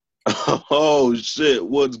Oh shit,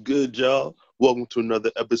 what's good, y'all? Welcome to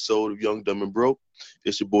another episode of Young, Dumb, and Broke.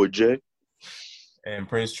 It's your boy Jay, And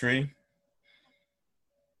Prince Tree.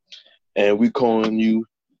 and we calling you,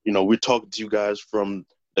 we're talking to you guys from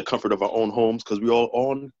the comfort of our own homes because we all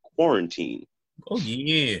on quarantine. Oh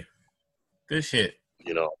yeah. Good shit.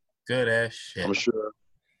 You know, Good ass shit. I'm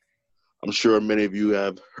sure many of you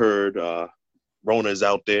have heard Rona's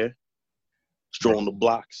out there strolling the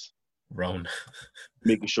blocks, Rona.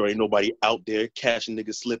 making sure ain't nobody out there catching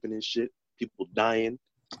niggas slipping and shit, people dying,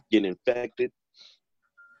 getting infected.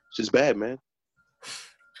 It's just bad, man.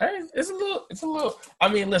 Hey, it's a little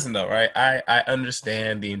I mean, listen though, right? I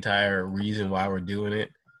understand the entire reason why we're doing it.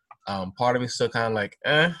 Part of me still kinda like,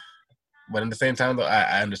 but at the same time though,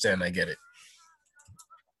 I understand, I get it.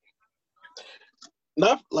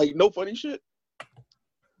 Not like no funny shit.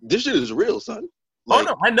 This shit is real, son. Oh Like,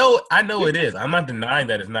 no, I know it is. I'm not denying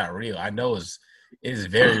that it's not real. I know it is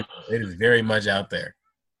very much out there.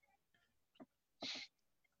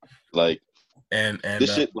 like And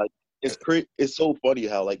this shit, like it's crazy. It's so funny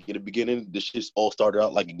how like in the beginning, this shit all started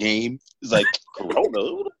out like a game. It's like Corona,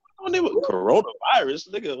 who the fuck name it? Coronavirus,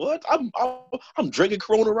 nigga. What? I'm drinking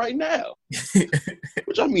Corona right now.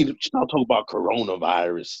 Which I mean, I'll talk about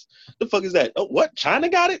coronavirus. The fuck is that? Oh, what? China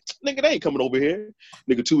got it? Nigga, they ain't coming over here.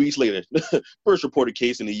 Nigga, 2 weeks later, first reported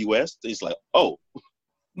case in the U.S. It's like, oh,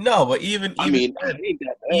 no, but even I mean, it ain't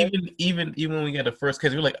that bad. even when we got the first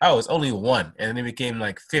case, we were like, oh, it's only one, and then it became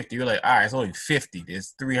like 50. You're like, all right, it's only 50.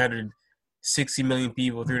 There's 360 million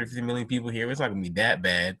people, 350 million people here. It's not gonna be that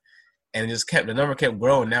bad, and the number kept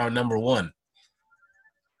growing. Now number one.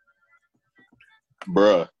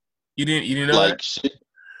 Bruh. You didn't know Like that? shit.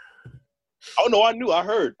 Oh no, I knew. I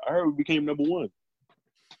heard we became number one.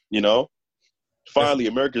 You know, finally,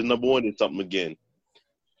 America's number one in something again.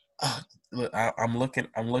 Look, I'm looking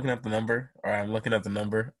at the number. Or I'm looking at the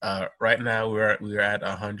number. Right now we're at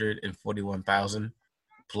 141,000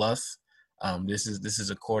 plus. This is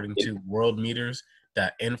according to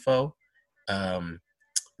worldmeters.info.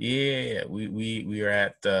 Yeah, we are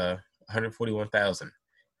at 141,000,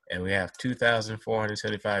 and we have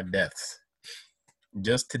 2,475 deaths.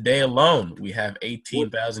 Just today alone, we have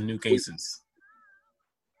 18,000 new cases.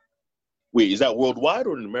 Wait, is that worldwide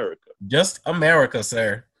or in America? Just America,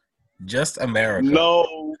 sir. Just America.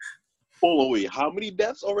 No. Hold on, wait. How many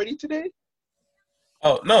deaths already today?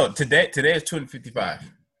 Oh no, today is 255.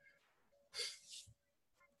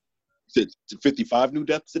 Is it 55 new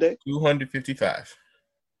deaths today? 255.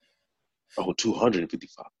 Oh,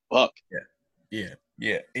 255. Fuck. Yeah.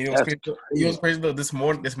 It was crazy. It was crazy though. This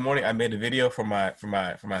morning, I made a video for my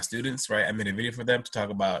students. Right, I made a video for them to talk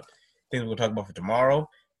about things we'll talk about for tomorrow.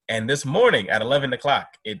 And this morning at 11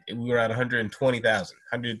 o'clock, we were at 120,000,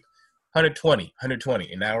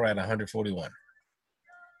 120, and now we're at 141.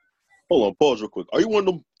 Hold on, pause real quick. Are you one of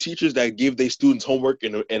them teachers that give their students homework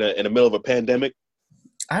in the middle of a pandemic?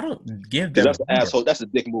 I don't give them. That's an asshole. That's a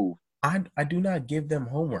dick move. I do not give them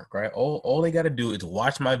homework, right? All they got to do is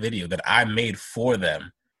watch my video that I made for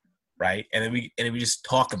them, right? And then we just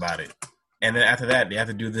talk about it. And then after that, they have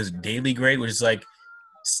to do this daily grade, which is like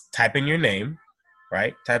type in your name,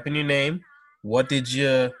 right? Type in your name. What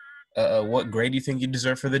what grade do you think you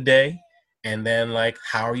deserve for the day? And then like,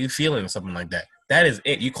 how are you feeling or something like that? That is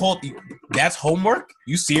it. That's homework?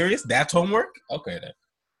 You serious? That's homework? Okay then.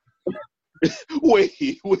 Wait.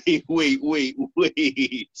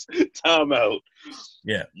 Time out.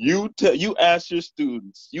 Yeah. You ask your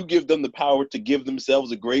students, you give them the power to give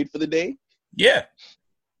themselves a grade for the day? Yeah.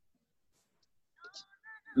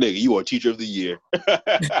 Nigga, you are teacher of the year.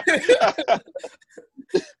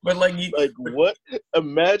 But like what?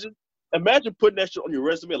 Imagine putting that shit on your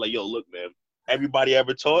resume. Like, yo, look, man. Everybody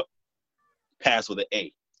ever taught? Pass with an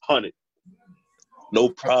A. 100. No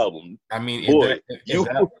problem. I mean, boy,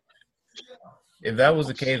 if that was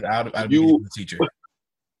the case, I'd be a teacher.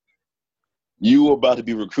 You about to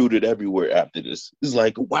be recruited everywhere after this. It's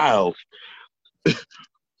like, wow,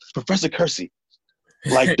 Professor Kersey,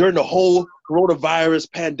 like during the whole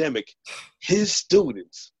coronavirus pandemic, his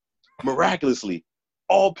students miraculously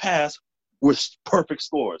all passed with perfect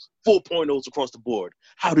scores, 4.0s across the board.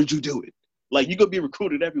 How did you do it? Like, you're going to be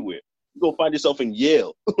recruited everywhere. You're going to find yourself in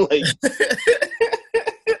Yale. Like,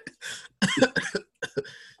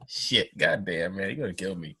 shit, goddamn, man, you're going to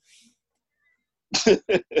kill me.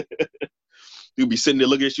 You'll be sitting there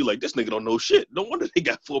looking at you like, this nigga don't know shit. No wonder they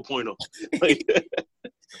got 4.0. Like,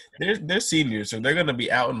 they're seniors, so they're going to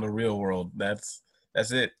be out in the real world. That's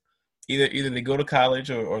it. Either they go to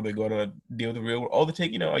college or they go to deal with the real world, or they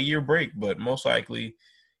take, a year break. But most likely,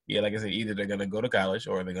 yeah, like I said, either they're going to go to college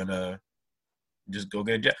or they're going to just go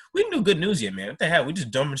get a job. We didn't do good news yet, man. What the hell? We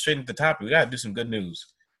just jumping straight into the topic. We gotta do some good news.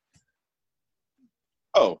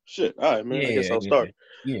 Oh shit! All right, man. I guess I'll start.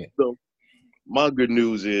 Yeah. So my good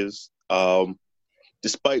news is,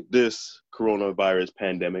 despite this coronavirus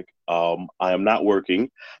pandemic, I am not working.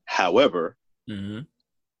 However, Mm-hmm.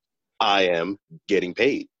 I am getting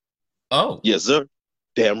paid. Oh, Yes, sir.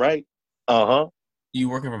 Damn right. Uh-huh. you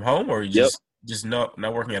working from home or you Yep. just not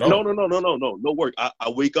working at No, all? No work. I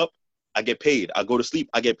wake up, I get paid. I go to sleep,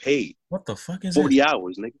 I get paid. What the fuck is this? 40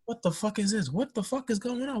 hours, nigga. What the fuck is this? What the fuck is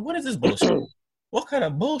going on? What is this bullshit? What kind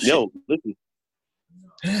of bullshit? Yo,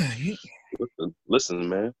 listen,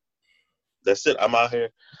 man. That's it. I'm out here.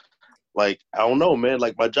 Like, I don't know, man.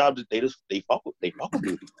 Like my job, they fuck with me. You know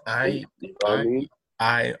what I mean?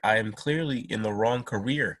 I am clearly in the wrong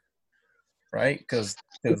career, right? Because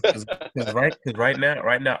right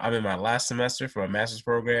now I'm in my last semester for a master's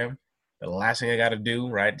program. The last thing I got to do,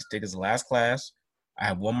 right, to take is the last class. I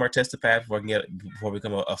have one more test to pass before I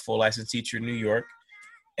become a full licensed teacher in New York.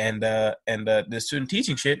 And the student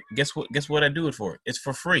teaching shit. Guess what I do it for? It's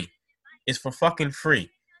for free. It's for fucking free.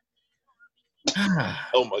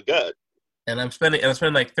 Oh my god. And I'm spending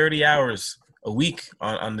like 30 hours a week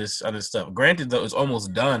on this stuff. Granted, though, it's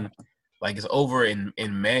almost done. Like it's over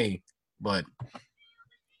in May, but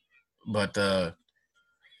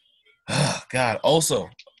God. Also,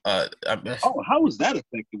 How is that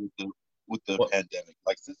affected with the pandemic?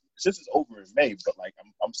 Like since it's over in May, but like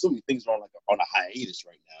I'm assuming things are on a hiatus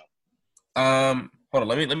right now. Hold on.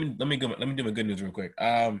 Let me do my good news real quick.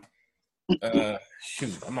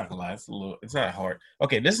 Shoot, I'm not gonna lie. It's not hard.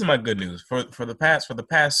 Okay, this is my good news. For the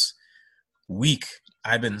past week,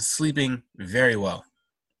 I've been sleeping very well.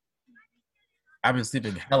 I've been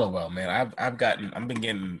sleeping hella well, man. I've been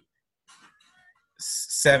getting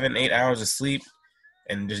 7-8 hours of sleep,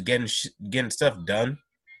 and just getting stuff done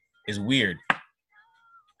is weird.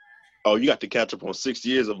 Oh, you got to catch up on 6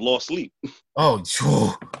 years of lost sleep. Oh,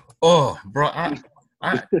 bro.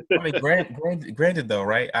 I mean, granted though,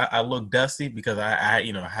 right? I look dusty because I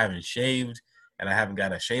haven't shaved and I haven't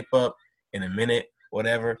got a shape up in a minute,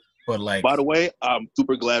 whatever. But like, by the way, I'm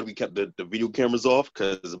super glad we kept the video cameras off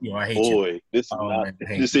because I hate you. This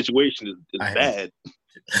situation is bad.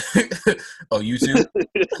 Oh, you too?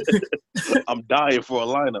 I'm dying for a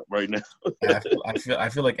lineup right now. I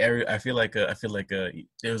feel like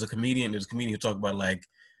there was a comedian who talked about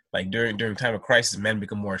like during time of crisis, men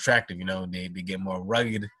become more attractive. You know, they get more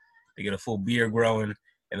rugged, they get a full beard growing,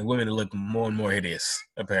 and the women look more and more hideous.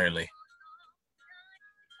 Apparently.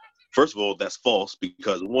 First of all, that's false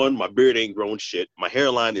because one, my beard ain't growing shit. My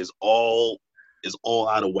hairline is all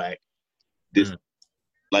out of whack. This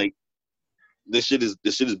shit is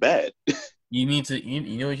bad. You need to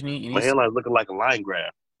you know what you need? My hairline's looking like a line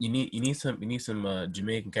graph. You need some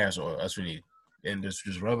Jamaican castor oil. That's what you need, and just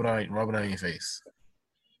rub it on your face.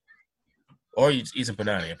 Or you just eat some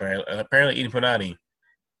panani. Apparently eating panani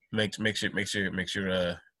makes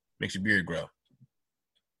your beard grow.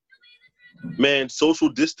 Man, social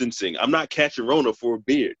distancing. I'm not catching Rona for a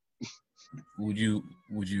beard. Would you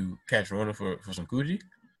catch Rona for some Coogee?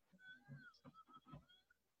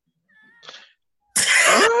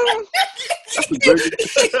 That's a great.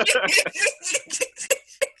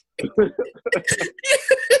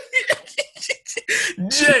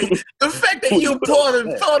 Jay, the fact that you paused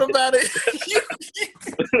and thought about it.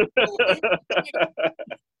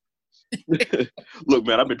 Look,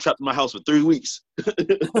 man, I've been trapped in my house for 3 weeks.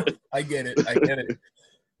 I get it.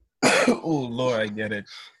 Oh Lord, I get it.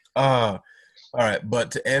 All right,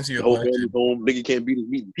 but to answer your question, nigga can't beat his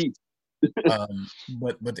meat in peace.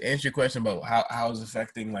 But to answer your question about how it's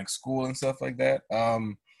affecting like school and stuff like that,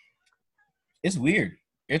 it's weird.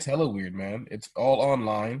 It's hella weird, man. It's all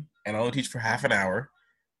online, and I only teach for half an hour,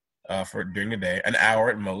 for during the day, an hour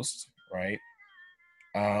at most, right?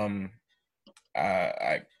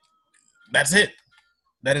 That's it.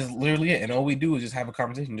 That is literally it, and all we do is just have a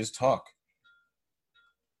conversation, just talk.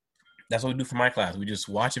 That's what we do for my class. We just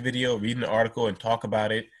watch a video, read an article, and talk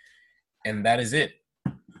about it, and that is it.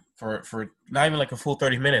 For not even like a full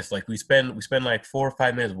 30 minutes. Like we spend like 4 or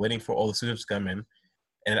 5 minutes waiting for all the students to come in,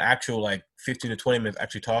 and an actual like 15 to 20 minutes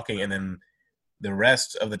actually talking, and then the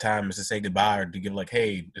rest of the time is to say goodbye or to give like,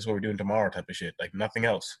 hey, this is what we're doing tomorrow type of shit. Like nothing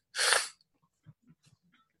else.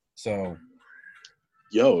 So,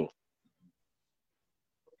 yo,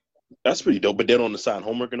 that's pretty dope. But they don't assign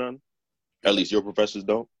homework or none. At least your professors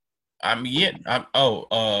don't.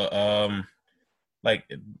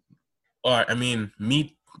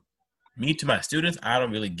 Me to my students, I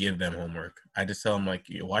don't really give them homework. I just tell them like,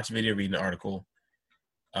 watch a video, read an article.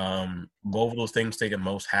 Both of those things take at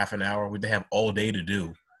most half an hour. They have all day to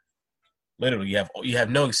do. Literally, you have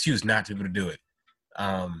no excuse not to be able to do it.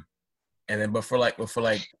 And then, but for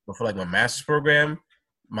my master's program,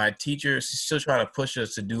 my teacher is still trying to push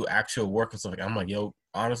us to do actual work and stuff. I'm like, yo,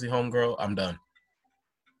 honestly, homegirl, I'm done.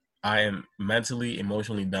 I am mentally,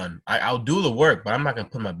 emotionally done. I'll do the work, but I'm not gonna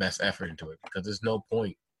put my best effort into it because there's no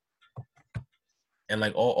point. And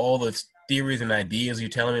like all the theories and ideas you're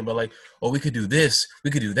telling me about, like, oh, we could do this, we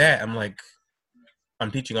could do that. I'm like,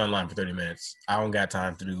 I'm teaching online for 30 minutes. I don't got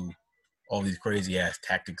time to do all these crazy ass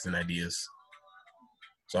tactics and ideas.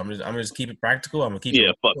 So I'm just keep it practical. I'm gonna keep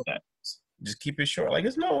it. Fuck that. Just keep it short. Like,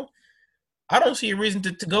 I don't see a reason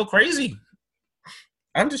to go crazy.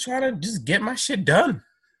 I'm just trying to just get my shit done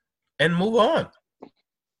and move on.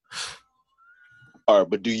 All right,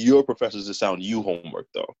 but do your professors assign you homework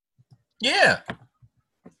though? Yeah.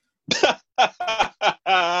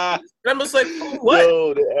 I'm just like, what?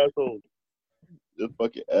 Yo, the assholes. The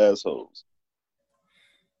fucking assholes.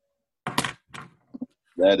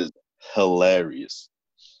 That is hilarious.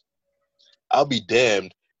 I'll be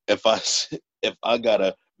damned if I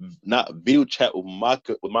gotta not video chat with my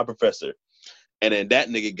professor, and then that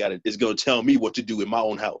nigga is gonna tell me what to do in my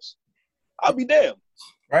own house. I'll be damned.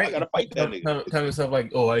 Right? I gotta fight that nigga. Tell yourself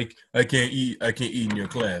like, oh, I can't eat in your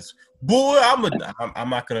class, boy. I'm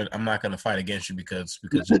not gonna fight against you because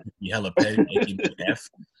you hella petty.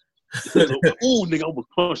 Ooh, nigga, I almost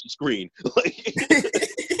punched the screen. Like,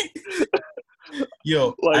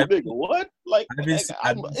 yo, like nigga, what? Like, it's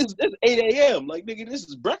 8 a.m. Like, nigga, this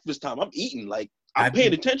is breakfast time. I'm eating. Like, I'm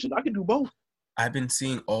paying attention. I can do both. I've been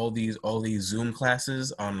seeing all these Zoom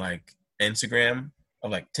classes on like Instagram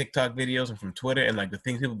of like TikTok videos and from Twitter and like the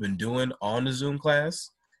things people have been doing on the Zoom class.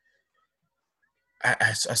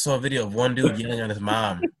 I saw a video of one dude yelling at his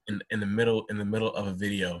mom in the middle of a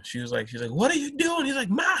video. She's like, what are you doing? He's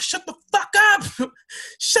like, Ma, shut the fuck up.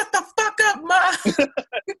 Shut the fuck up, Ma.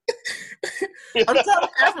 I'm trying to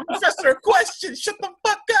ask the professor a question. Shut the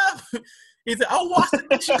fuck up. He said, I'll wash the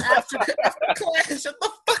dishes after class. Shut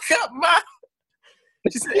the fuck up, Ma.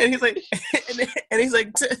 And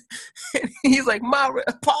he's like, Ma,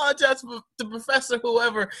 apologize to the professor,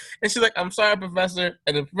 whoever. And she's like, I'm sorry, professor.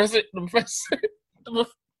 And the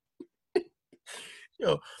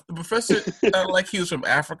professor sounded like he was from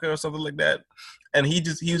Africa or something like that. And he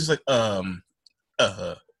was like,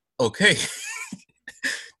 okay.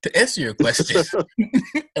 To answer your question.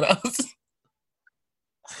 And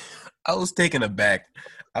I was taken aback.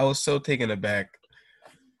 I was so taken aback.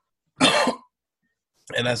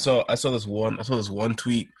 And I saw this one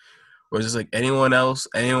tweet where it's just like anyone else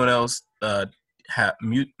mute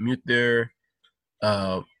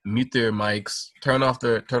their mics, turn off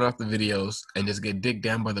the videos, and just get digged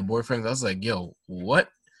down by their boyfriends. I was like, yo, what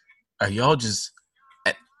are y'all just?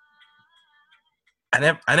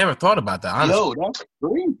 I never thought about that. Honestly. Yo, that's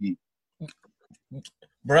crazy,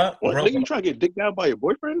 bruh. You trying to get digged down by your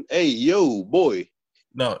boyfriend? Hey, yo, boy.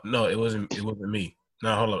 No, it wasn't me.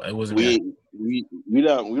 No, hold on, it wasn't me. We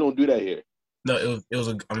don't do that here. No, it was.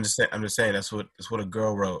 I'm just saying that's what a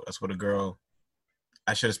girl wrote. That's what a girl.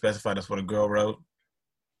 I should have specified. That's what a girl wrote.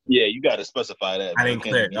 Yeah, you got to specify that. I didn't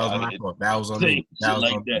clear it. That was my fault. That was on me. That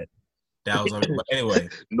was on me. That was on me. But anyway,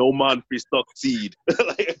 no man fi succeed.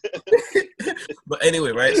 But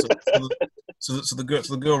anyway, right? So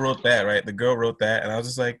the girl wrote that, right? The girl wrote that, and I was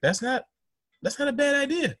just like, that's not a bad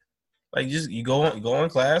idea. Like, you go on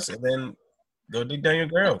class and then go dig down your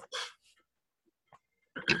girl.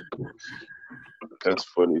 That's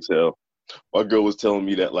funny as hell. My girl was telling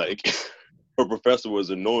me that like her professor was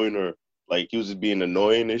annoying her, like he was just being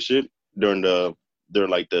annoying and shit during the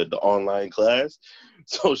online class.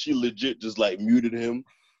 So she legit just like muted him,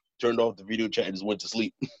 turned off the video chat, and just went to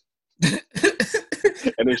sleep.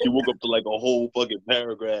 And then she woke up to like a whole fucking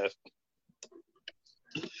paragraph.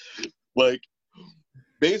 Like,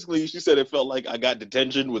 basically, she said it felt like I got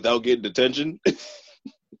detention without getting detention.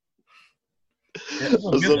 Or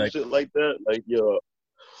some shit like that. Like,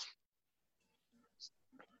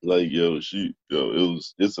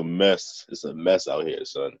 it's a mess. It's a mess out here,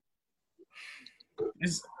 son.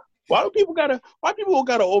 Why people gotta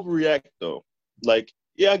overreact though? Like,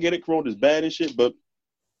 yeah, I get it, Corona's bad and shit, but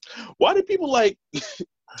why do people like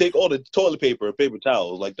take all the toilet paper and paper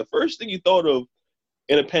towels? Like, the first thing you thought of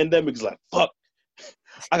in a pandemic is like, fuck,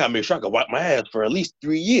 I gotta make sure I can wipe my ass for at least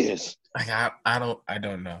 3 years. Like, I don't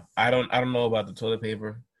know. I don't know about the toilet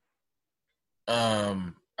paper.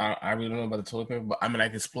 I really don't know about the toilet paper, but I mean, I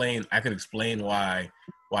could explain why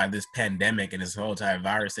this pandemic and this whole entire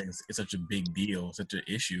virus thing is such a big deal, such an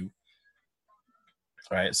issue,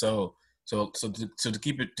 right? So to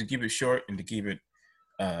keep it short and to keep it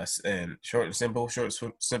and short and simple,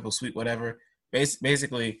 simple, sweet, whatever.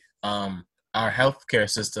 Basically, our healthcare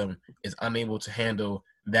system is unable to handle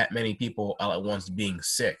that many people all at once being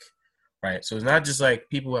sick, right? So it's not just like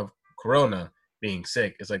people who have corona being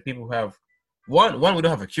sick. It's like people who have one. We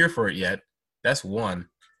don't have a cure for it yet. That's one.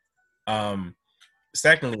 Um,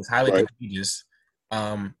 Secondly, it's highly Right. contagious.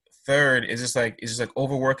 Third, it's just like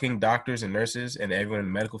overworking doctors and nurses and everyone in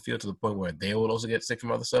the medical field to the point where they will also get sick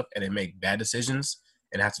from other stuff and they make bad decisions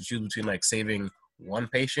and have to choose between like saving one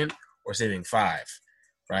patient or saving five,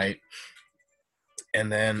 right?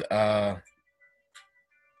 And then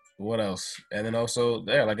what else? And then also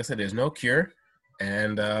there, like I said, there's no cure,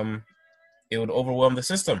 and it would overwhelm the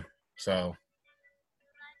system. So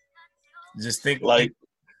just think, Like,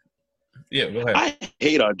 yeah, go ahead. I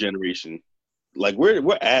hate our generation. Like, we're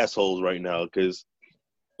assholes right now because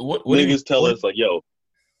What do you niggas tell what? us like, yo.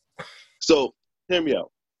 So hear me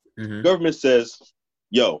out. Mm-hmm. Government says,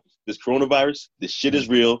 yo, this coronavirus, this shit is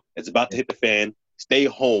real. It's about to hit the fan. Stay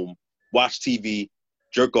home, watch TV,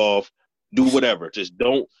 jerk off, do whatever. Just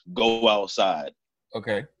don't go outside.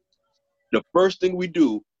 Okay. The first thing we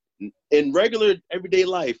do in regular everyday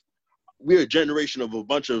life, we're a generation of a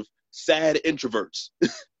bunch of sad introverts,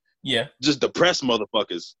 Yeah. just depressed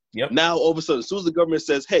motherfuckers. Yep. Now, all of a sudden, as soon as the government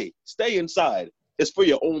says, hey, stay inside, it's for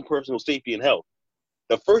your own personal safety and health.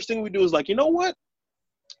 The first thing we do is like, you know what?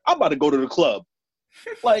 I'm about to go to the club.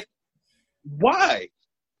 Like, why?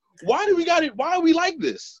 Why do we got it? Why are we like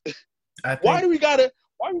this? I think Why do we gotta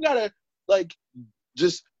like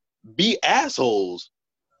just be assholes?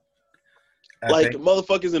 I Like think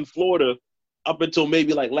motherfuckers in Florida up until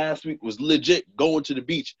maybe like last week was legit going to the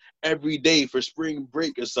beach every day for spring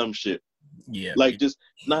break or some shit. yeah. Like just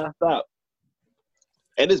nonstop.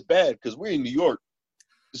 And it's bad because we're in New York.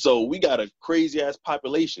 So we got a crazy ass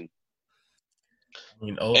population. I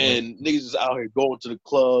mean, And niggas is out here going to the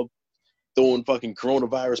club, throwing fucking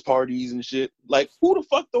coronavirus parties and shit. Like, who the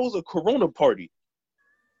fuck throws a corona party?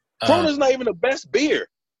 Corona's not even the best beer.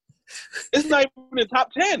 It's not even in the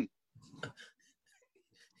top 10.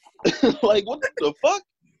 Like, what the fuck?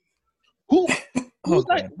 Who's okay.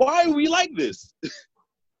 like, why are we like this?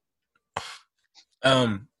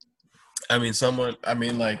 I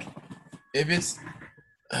mean, like, if it's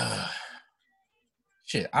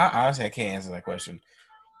shit, I can't answer that question.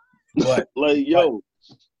 But Like, yo,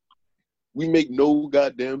 we make no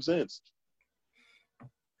goddamn sense.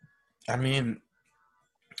 I mean,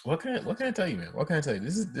 what can I tell you, man? What can I tell you?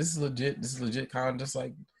 This is legit. This is legit kind of just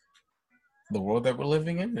like the world that we're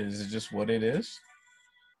living in. Is it just what it is?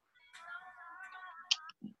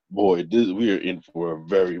 Boy, we are in for a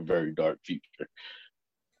very, very dark future.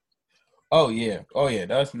 Oh yeah.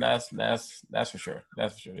 That's for sure.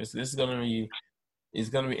 That's for sure. This is gonna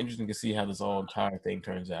be interesting to see how this whole entire thing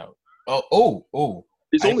turns out. Oh.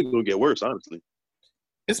 It's only going to get worse, honestly.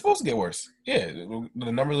 It's supposed to get worse. Yeah,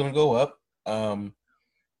 the numbers are gonna go up.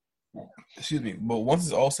 Excuse me. But once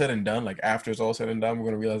it's all said and done, like after it's all said and done, we're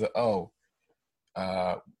gonna realize that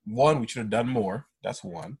one, we should have done more. That's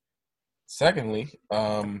one. Secondly,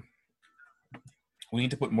 we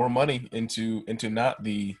need to put more money into not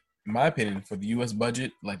the, in my opinion, for the U.S.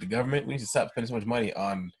 budget, like the government. We need to stop spending so much money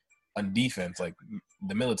on defense, like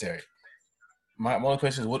the military. My only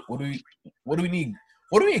question is, what do we need?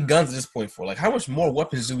 What do we need guns at this point for? Like, how much more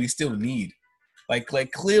weapons do we still need? Like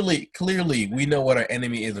clearly, we know what our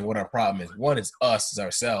enemy is and what our problem is. One is us, is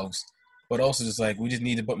ourselves, but also just like we just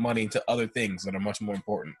need to put money into other things that are much more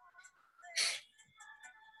important.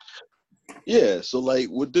 Yeah, so like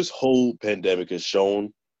what this whole pandemic has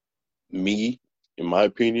shown me, in my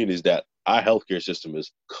opinion, is that our healthcare system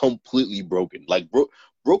is completely broken. Like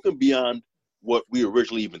broken beyond what we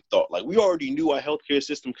originally even thought. Like we already knew our healthcare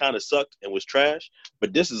system kind of sucked and was trash,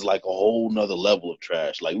 but this is like a whole nother level of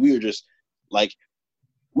trash. Like we were just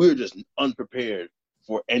unprepared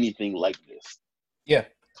for anything like this. Yeah.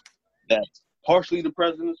 That's partially the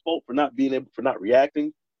president's fault for not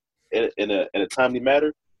reacting in a timely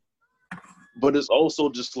manner. But it's also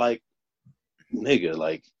just like, nigga,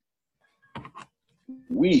 like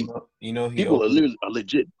people are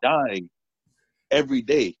legit dying every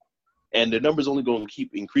day, and the number's only going to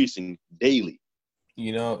keep increasing daily.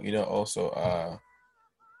 Also,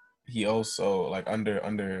 he also, like under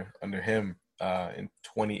him, in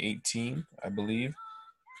 2018, I believe,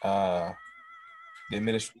 the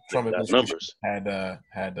Trump administration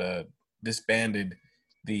had disbanded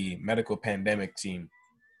the medical pandemic team.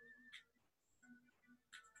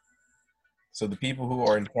 So the people who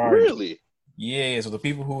are in charge, Really? yeah. So the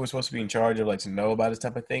people who were supposed to be in charge of like to know about this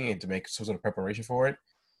type of thing and to make some sort of preparation for it,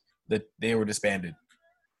 that they were disbanded.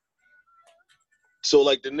 So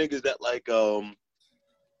like the niggas that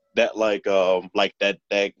that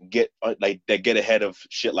get ahead of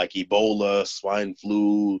shit like Ebola, swine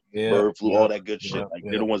flu, Yeah, bird flu, all that good shit. Like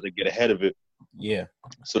they're yeah. the ones that get ahead of it, Yeah.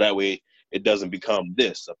 so that way it doesn't become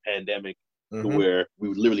a pandemic to Mm-hmm. where we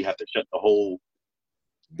would literally have to shut the whole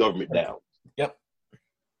government down. Yep.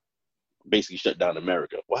 Basically shut down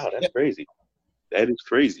America. Wow, that's Yep. crazy. That is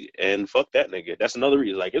crazy. And fuck that nigga. That's another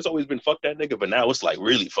reason. Like it's always been fuck that nigga, but now it's like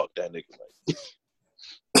really fuck that nigga.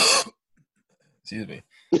 Excuse me.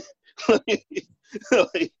 Like,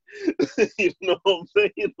 you know what I'm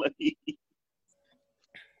saying? Like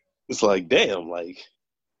it's like damn, like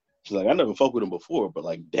she's like I never fucked with him before, but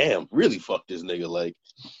like damn, really fuck this nigga. Like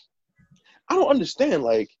I don't understand.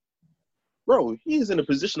 Like, bro, he is in a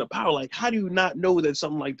position of power. Like, how do you not know that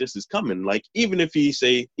something like this is coming? Like, even if he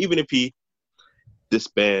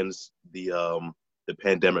disbands the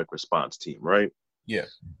pandemic response team, right? Yeah.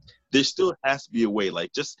 There still has to be a way,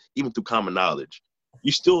 like just even through common knowledge,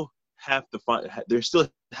 you still have to find. There still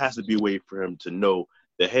has to be a way for him to know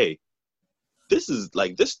that hey, this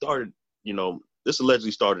started. This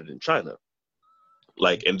allegedly started in China,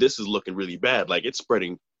 like, and this is looking really bad. Like, it's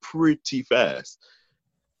spreading pretty fast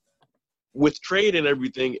with trade and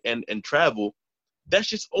everything, and travel. That's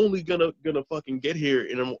just only gonna fucking get here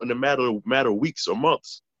in a matter of weeks or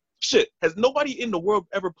months. Shit, has nobody in the world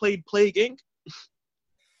ever played Plague Inc?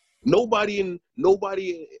 Nobody on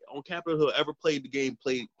Capitol Hill ever played the game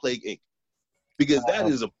Plague Inc. Because that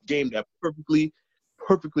is a game that perfectly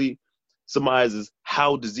surmises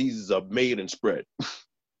how diseases are made and spread.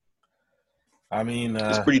 I mean,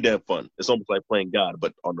 It's pretty damn fun. It's almost like playing God,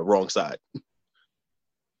 but on the wrong side.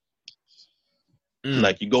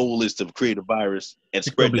 Like your goal is to create a virus and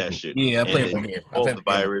spread that shit. Yeah, I played and then all the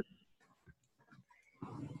virus.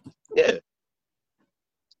 Yeah.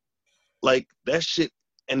 Like that shit,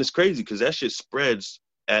 and it's crazy because that shit spreads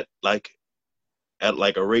at a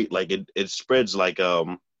rate, like it spreads like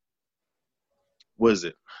what is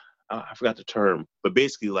it? I forgot the term, but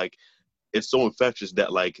basically like it's so infectious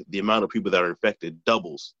that like the amount of people that are infected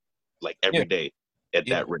doubles like every day at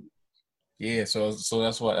that rate. Yeah, so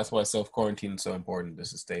that's why self quarantine is so important,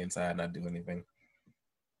 just to stay inside, not do anything.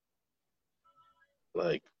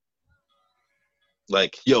 Like,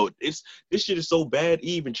 yo, this shit is so bad. It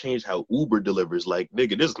even changed how Uber delivers. Like,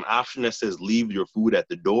 nigga, there's an option that says leave your food at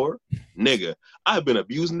the door. Nigga, I've been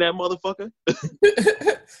abusing that motherfucker.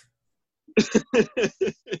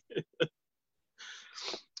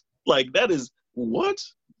 Like, that is what?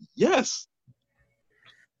 Yes.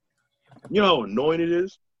 You know how annoying it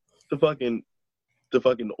is to fucking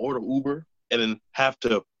order Uber and then have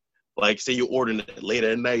to, like, say you're ordering it late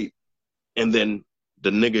at night and then the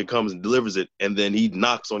nigga comes and delivers it, and then he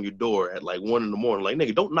knocks on your door at like 1 a.m. Like,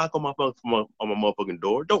 nigga, don't knock on my motherfucking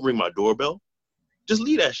door. Don't ring my doorbell. Just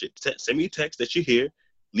leave that shit. Send me a text that you're here,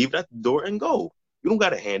 leave it at the door, and go. You don't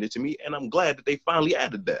gotta hand it to me. And I'm glad that they finally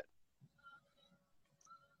added that.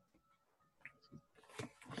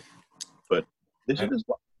 But this shit is.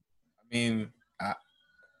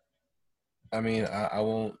 I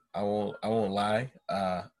won't lie.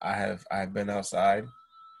 I've been outside.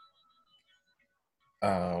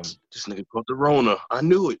 This nigga caught the Rona. I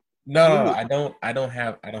knew it. No, I don't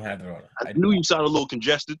have the Rona. I knew you sounded a little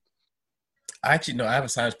congested. Actually, no, I have a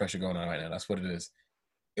sinus pressure going on right now. That's what it is.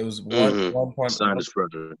 It was one part sinus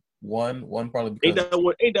pressure. One probably because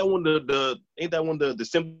ain't that one of the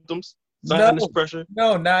symptoms? Sinus pressure.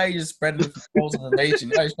 No, now you're just spreading false information.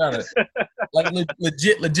 Now you're trying to like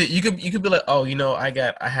legit. You could be like, oh, I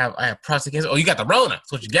have prostate cancer. Oh, you got the Rona.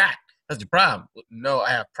 That's what you got. That's your problem. No, I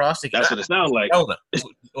have prostate cancer. That's what it sounds like. Rona.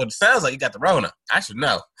 Well, it sounds like you got the Rona. I should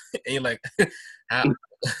know. And you're like, how?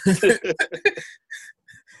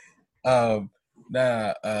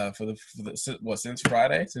 Since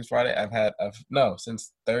Friday? Since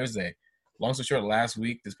Thursday. Long story short,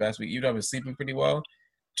 this past week, even though I've been sleeping pretty well,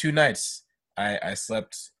 2 nights I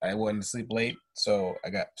slept. I went to sleep late, so I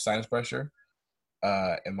got sinus pressure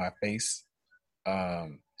in my face.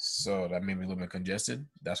 So that made me a little bit congested.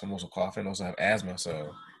 That's when I'm also coughing. I also have asthma,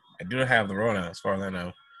 so I do not have the Rona as far as I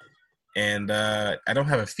know. And I don't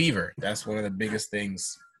have a fever. That's one of the biggest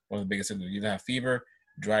things. One of the biggest symptoms. You don't have fever,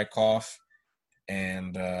 dry cough,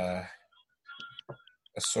 and a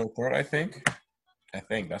sore throat. I think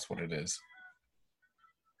that's what it is.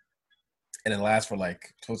 And supposed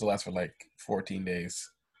to last for like 14 days.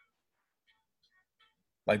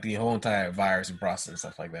 Like the whole entire virus and process and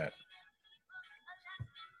stuff like that.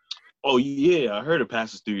 Oh yeah, I heard it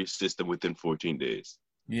passes through your system within 14 days.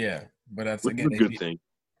 Yeah, but that's a good thing.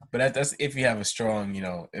 But that's if you have a strong,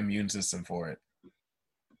 immune system for it.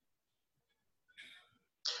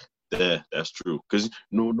 Yeah, that's true. Because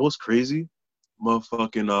what's crazy?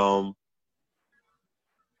 motherfucking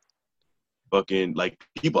fucking like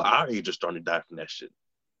people our age are starting to die from that shit.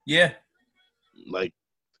 Yeah. Like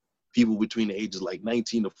people between the ages like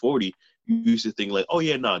 19 to 40, you used to think like, oh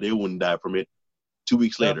yeah, nah, they wouldn't die from it. 2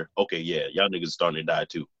 weeks No. later, okay, yeah, y'all niggas starting to die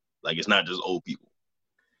too. Like it's not just old people.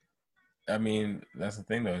 I mean, that's the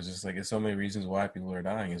thing though. It's just like there's so many reasons why people are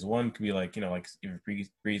dying. Is one could be like, you know, like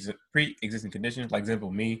pre-existing conditions. Like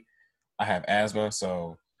example, me, I have asthma,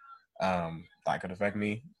 so that could affect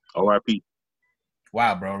me. R.I.P.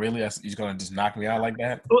 Wow, bro, really? You're just gonna just knock me out like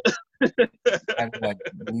that? Have to, like,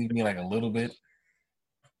 leave me like a little bit.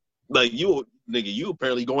 Like you, nigga, you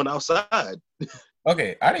apparently going outside.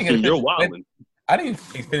 Okay, I didn't get it. You're wilding. I didn't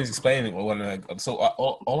finish explaining what one. So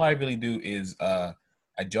all I really do is I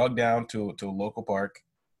jog down to a local park,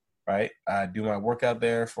 right? I do my workout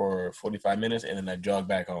there for 45 minutes, and then I jog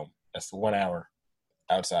back home. That's 1 hour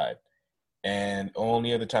outside. And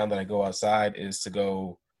only other time that I go outside is to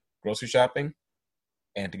go grocery shopping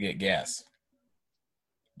and to get gas.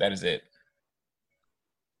 That is it.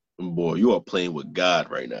 Boy, you are playing with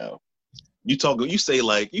God right now. You say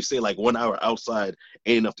like 1 hour outside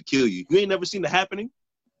ain't enough to kill you. You ain't never seen the happening?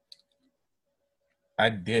 I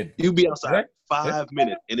did. You be outside 5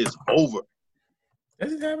 minutes and it's over.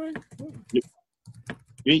 Is it happening?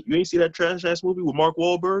 You ain't see that trash ass movie with Mark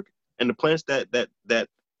Wahlberg and the plants that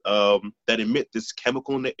emit this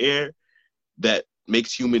chemical in the air that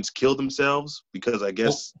makes humans kill themselves because I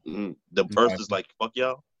guess the Earth is like fuck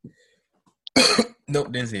y'all.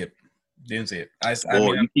 Nope, didn't see it. Didn't see it.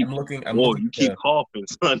 I'm looking. You keep coughing,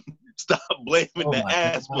 son. Stop blaming the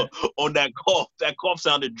asthma on that cough. That cough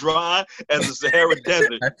sounded dry as the Sahara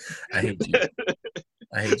Desert. I hate you.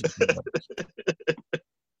 I hate you so much.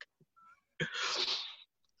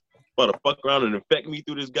 About to fuck around and infect me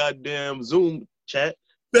through this goddamn Zoom chat.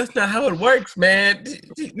 That's not how it works, man.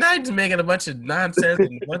 Now you're just making a bunch of nonsense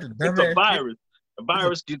and a bunch of dumb. It's a virus. A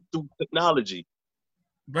virus gets through technology.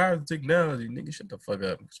 Virus technology, nigga, shut the fuck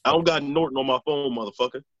up. I don't got Norton on my phone,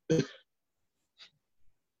 motherfucker.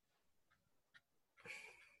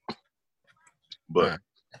 But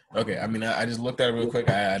okay, I mean, I just looked at it real quick.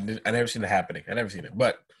 I never seen it happening. I never seen it,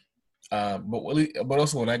 but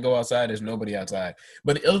also when I go outside, there's nobody outside.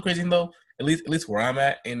 But it was crazy though. At least where I'm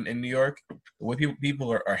at in New York, the way people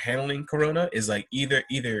are handling Corona is like either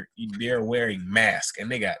they're wearing masks and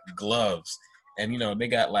they got gloves. And, you know, they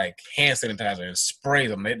got, like, hand sanitizer and sprays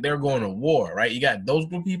them. They're going to war, right? You got those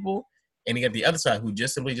group of people, and you got the other side who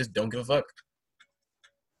simply don't give a fuck.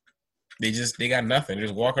 They got nothing. They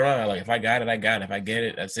just walk around like, if I got it, I got it. If I get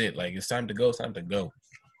it, that's it. Like, it's time to go. It's time to go.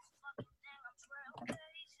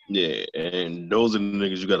 Yeah, and those are the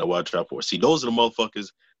niggas you got to watch out for. See, those are the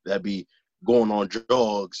motherfuckers that be going on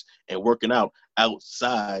jogs and working out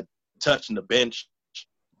outside, touching the bench,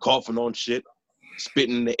 coughing on shit,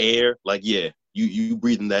 spitting in the air. Like, yeah. You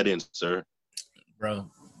breathing that in, sir. Bro.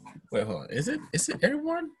 Wait, hold on. Is it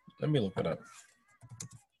airborne? Let me look it up.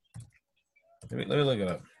 Let me look it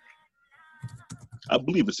up. I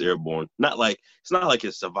believe it's airborne. It's not like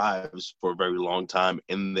it survives for a very long time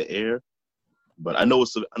in the air. But I know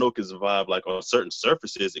it can survive like on certain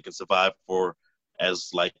surfaces. It can survive from 3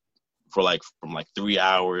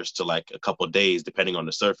 hours to like a couple of days, depending on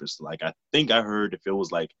the surface. Like I think I heard if it was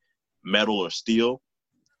like metal or steel,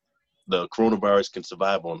 the coronavirus can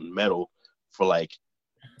survive on metal for like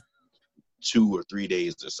 2 or 3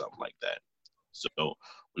 days or something like that. So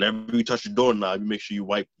whenever you touch your doorknob, you make sure you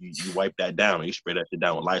wipe that down and you spray that shit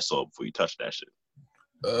down with Lysol before you touch that shit.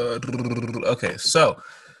 Okay, so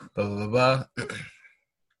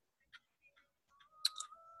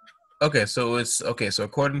Okay, so so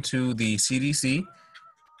according to the CDC,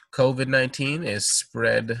 COVID-19 is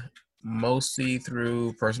spread mostly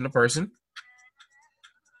through person to person.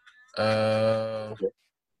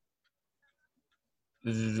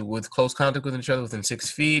 With close contact with each other within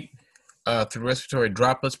 6 feet, through respiratory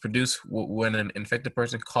droplets produced when an infected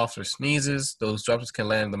person coughs or sneezes. Those droplets can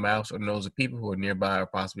land in the mouth or nose of people who are nearby or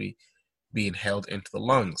possibly be inhaled into the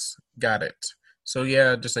lungs. Got it. So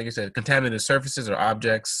yeah, just like you said, contaminated surfaces or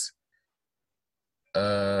objects.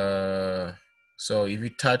 So if you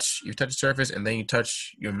touch a surface and then you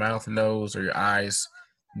touch your mouth, nose, or your eyes,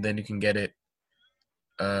 then you can get it.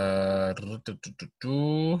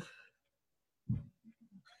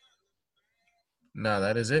 No,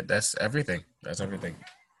 that is it. That's everything.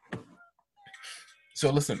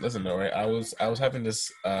 So listen, all right. I was having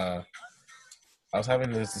this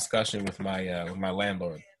discussion with my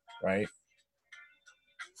landlord, right?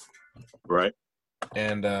 Right.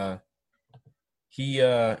 And he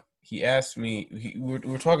he asked me. We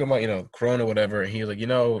were talking about Corona, whatever. And he was like,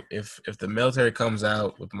 if the military comes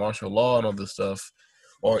out with martial law and all this stuff,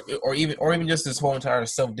 or even just this whole entire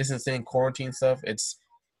self distancing quarantine stuff, it's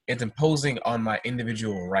imposing on my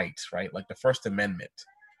individual rights, right? Like the First Amendment.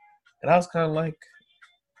 And I was kind of like,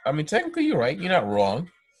 I mean, technically you're right. You're not wrong,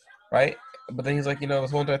 right? But then he's like,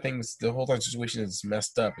 this whole entire thing, the whole entire situation is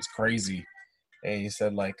messed up. It's crazy. And he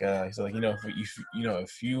said like, if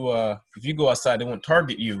you go outside, they won't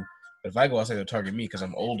target you. But if I go outside, they'll target me because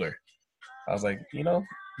I'm older. I was like,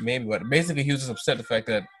 maybe. But basically, he was just upset the fact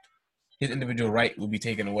that his individual right will be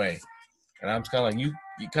taken away. And I'm kind of like, you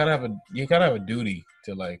kind of have a duty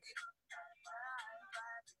to like,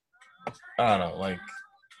 I don't know, like,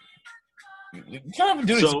 you kind of have a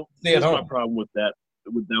duty to So stay at here's my home. problem with that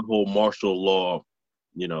whole martial law,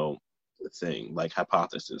 thing, like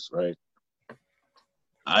hypothesis, right?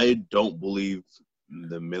 I don't believe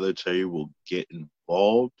the military will get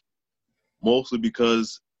involved, mostly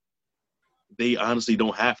because they honestly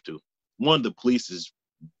don't have to. One, the police is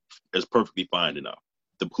perfectly fine enough.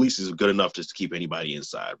 The police is good enough just to keep anybody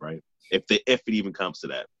inside, right? If it even comes to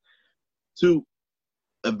that. Two,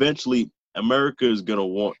 eventually America is gonna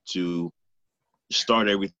want to start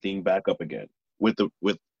everything back up again. With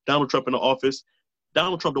Donald Trump in the office,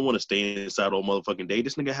 Donald Trump don't want to stay inside all motherfucking day.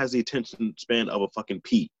 This nigga has the attention span of a fucking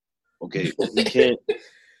pea. Okay, he can't.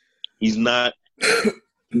 He's not.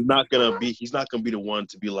 He's not gonna be the one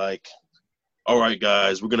to be like, all right,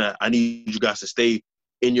 guys, I need you guys to stay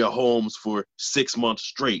in your homes for 6 months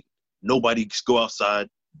straight. Nobody go outside.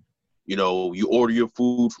 You order your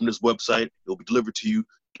food from this website. It'll be delivered to you.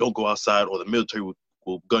 Don't go outside, or the military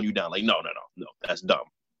will gun you down. Like, no. That's dumb.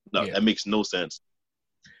 No, That makes no sense.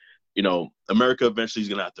 America eventually is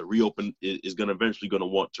gonna have to reopen. Is gonna eventually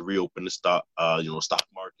want to reopen the stock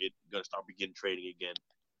market. Gonna start begin trading again.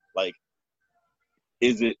 Like,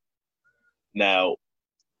 is it now?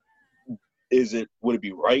 Would it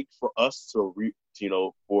be right for us to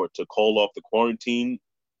call off the quarantine,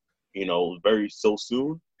 very so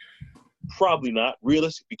soon? Probably not.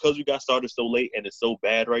 Realistic, because we got started so late and it's so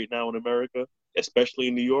bad right now in America, especially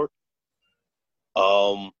in New York.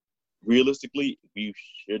 Realistically, we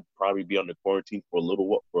should probably be under quarantine for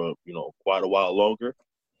quite a while longer,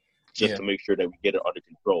 just to make sure that we get it under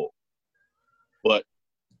control. But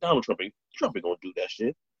Donald Trump ain't gonna do that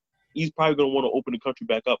shit. He's probably gonna want to open the country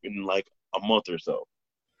back up in like a month or so.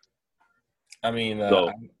 I mean, I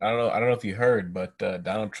don't know if you heard, but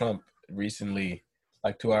Donald Trump recently,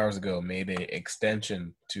 like 2 hours ago, made an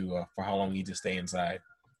extension to for how long he needs to stay inside.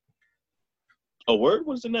 A word?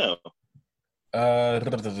 What is it now?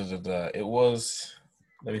 It was.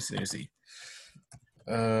 Let me see.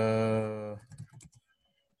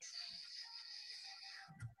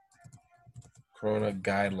 Corona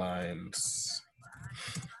guidelines.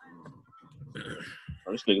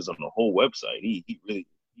 This nigga's on the whole website. He really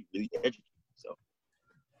educated himself.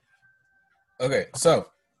 Okay, so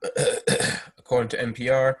according to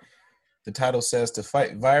NPR, the title says, to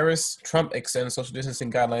fight virus, Trump extends social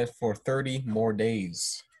distancing guidelines for 30 more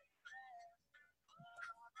days.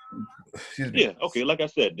 Yeah, okay, like I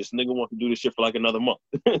said, this nigga wants to do this shit for like another month.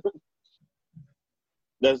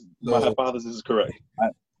 My hypothesis is correct.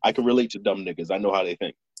 I can relate to dumb niggas. I know how they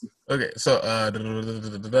think. Okay, so let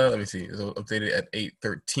me see. It was updated at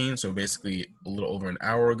 8:13, so basically a little over an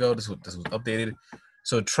hour ago. This was updated.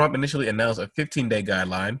 So Trump initially announced a 15-day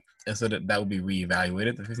guideline, and so that would be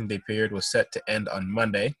reevaluated. The 15-day period was set to end on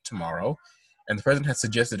Monday, tomorrow, and the president had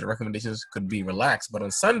suggested that recommendations could be relaxed. But on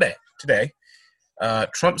Sunday, today,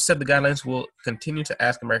 Trump said the guidelines will continue to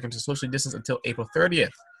ask Americans to socially distance until April 30th.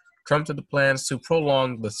 Trump said the plans to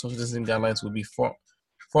prolong the social distancing guidelines will be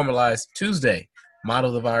formalized Tuesday.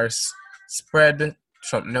 Model of the virus spread,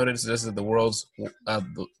 Trump noted, suggested that the worst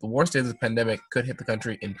days of the pandemic could hit the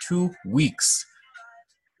country in 2 weeks.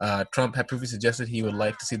 Trump had previously suggested he would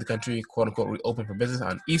like to see the country, quote unquote, reopen for business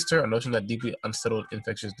on Easter, a notion that deeply unsettled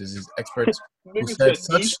infectious disease experts who said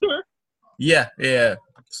such. Easter? Yeah.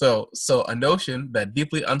 So a notion that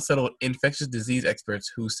deeply unsettled infectious disease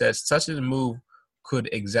experts who said such a move could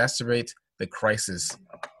exacerbate the crisis.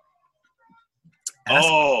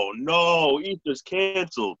 Oh no, Easter's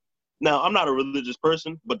canceled. Now, I'm not a religious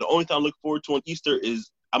person, but the only thing I look forward to on Easter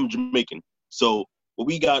is I'm Jamaican. So what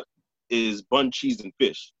we got is bun, cheese, and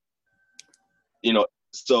fish.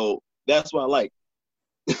 So that's what I like.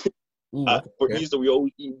 For Easter, we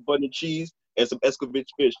always eat bun and cheese and some escovitch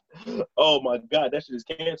fish. Oh my God, that shit is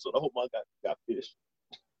canceled. I hope my God got fish.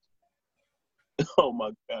 Oh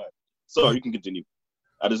my God. Sorry, you can continue.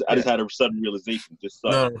 I just had a sudden realization.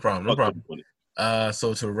 No problem.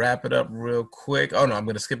 So to wrap it up real quick. Oh no, I'm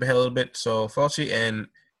gonna skip ahead a little bit. So Fauci and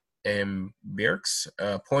Birx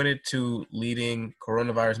pointed to leading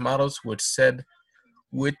coronavirus models,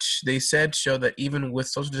 which they said show that even with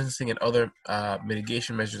social distancing and other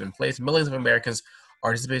mitigation measures in place, millions of Americans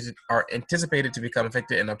are anticipated to become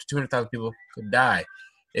infected, and up to 200,000 people could die.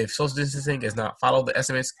 If social distancing is not followed, the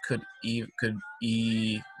estimates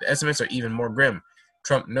the estimates are even more grim.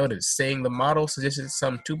 Trump noted, saying the model suggested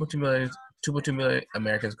some 2.2 million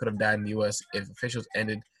Americans could have died in the U.S. if officials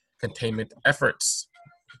ended containment efforts.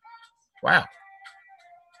 Wow.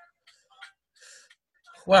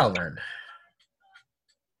 Well then.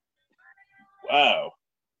 Wow.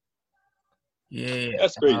 Yeah.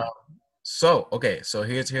 That's crazy. So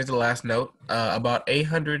here's the last note. About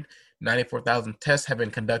 894,000 tests have been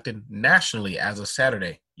conducted nationally as of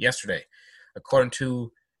yesterday, according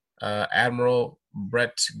to Admiral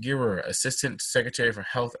Brett Giroir, Assistant Secretary for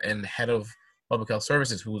Health and Head of Public Health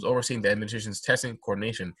Services, who was overseeing the administration's testing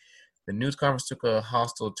coordination. The news conference took a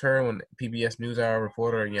hostile turn when PBS NewsHour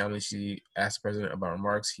reporter Yamishi asked the president about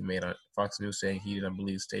remarks he made on Fox News, saying he didn't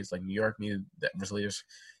believe states like New York needed that leaders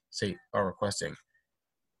state are requesting.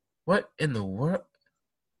 What in the world?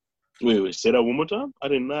 Wait, say that one more time. I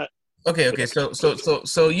did not. Okay.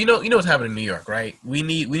 So you know what's happening in New York, right? We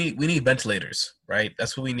need ventilators, right?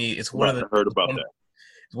 That's what we need. It's one Right, of the I heard about that.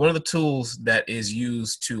 It's one of the tools that is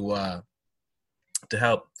used to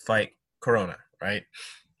help fight corona, right?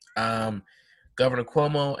 Governor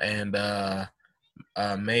Cuomo and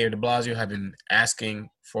Mayor De Blasio have been asking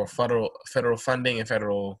for federal funding and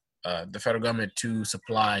the federal government to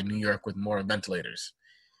supply New York with more ventilators,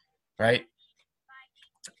 right?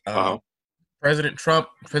 President Trump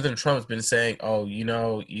has been saying, "Oh,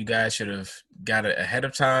 you guys should have got it ahead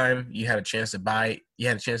of time. You had a chance to buy it. You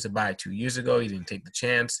had a chance to buy it 2 years ago. You didn't take the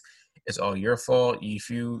chance. It's all your fault.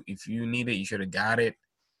 If you need it, you should have got it,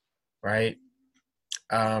 right?"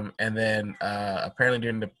 And then apparently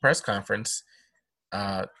during the press conference,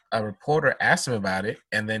 a reporter asked him about it,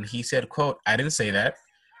 and then he said, "Quote: I didn't say that.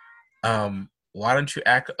 Why don't you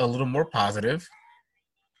act a little more positive?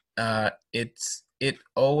 It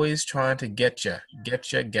always trying to get you.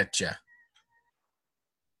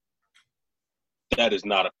 That is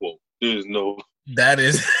not a quote. There is no. That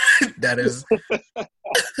is.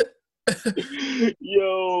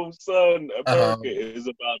 Yo, son, America is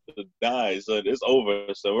about to die, son. It's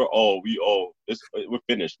over. So we're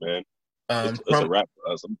finished, man. It's a wrap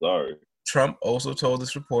for us. I'm sorry. Trump also told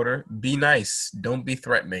this reporter, "Be nice. Don't be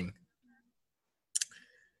threatening."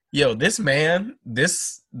 Yo, this man.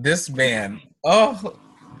 Oh,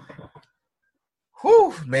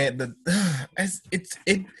 whew, man.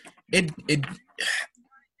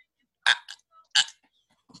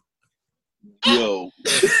 Yo.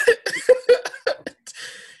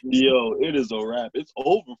 Yo, it is a wrap. It's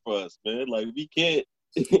over for us, man. Like, we can't.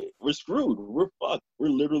 We're screwed. We're fucked. We're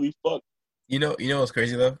literally fucked. You know what's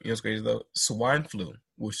crazy though? Swine flu,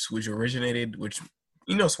 which originated,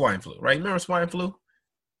 swine flu, right? Remember swine flu?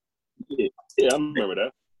 Yeah, I remember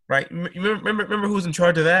that. Right? Remember who's in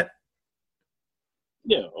charge of that?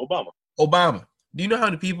 Yeah, Obama. Do you know how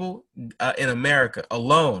many people in America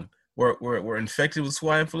alone were infected with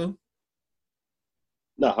swine flu?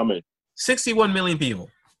 No, how many? 61 million people.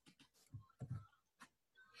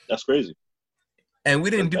 That's crazy. And we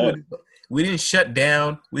didn't do it. We didn't shut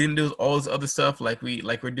down. We didn't do all this other stuff like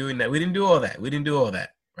we're doing that. We didn't do all that.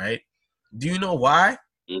 Right? Do you know why?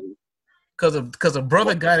 Because a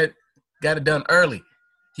brother got it done early.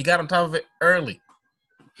 He got on top of it early.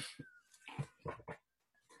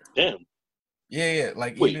 Damn. Yeah.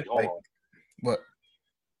 What?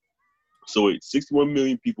 So wait, 61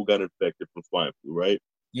 million people got infected from swine flu, right?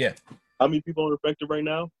 Yeah. How many people are infected right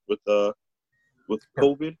now with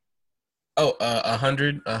COVID?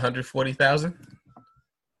 140,000.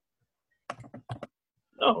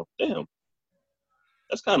 Oh, damn.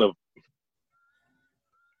 That's kind of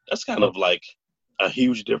like a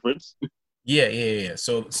huge difference. Yeah.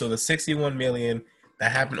 So the 61 million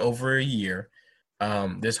that happened over a year.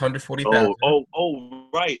 There's 140,000. Oh,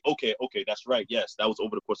 right. Okay, that's right. Yes, that was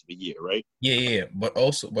over the course of a year, right? Yeah. But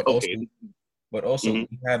also,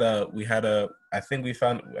 Mm-hmm. we had a. I think they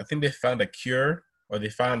found a cure, or they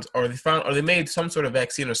made some sort of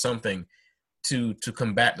vaccine or something to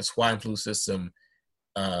combat the swine flu system,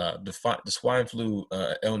 the swine flu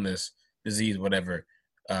illness, disease, whatever,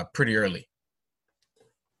 pretty early.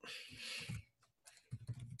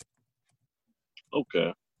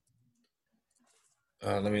 Okay.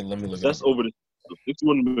 Let me look. So that's over the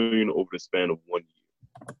 61 million over the span of 1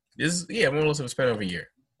 year. More or less of a span of a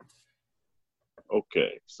year.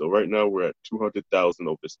 Okay, so right now we're at 200,000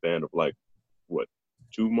 over the span of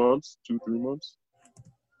 2 months, 3 months.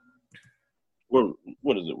 we're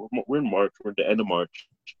what is it? We're in March. We're at the end of March.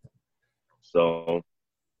 So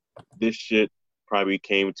this shit probably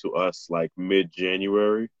came to us like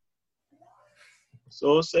mid-January.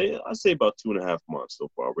 So I say about 2.5 months so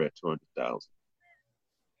far. We're at 200,000.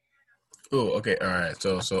 Oh, okay, all right.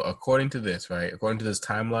 So according to this, right? According to this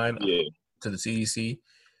timeline Yeah. to the CDC,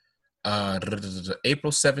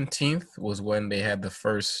 April 17th was when they had the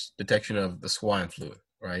first detection of the swine flu,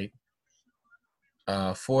 right?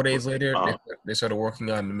 4 days later, Uh, they started working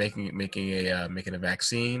on making a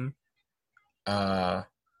vaccine.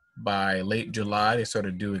 By late July, they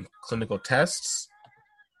started doing clinical tests,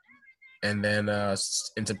 and then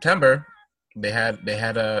in September, they had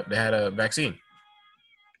a vaccine.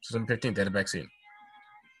 September 15th, they had a vaccine,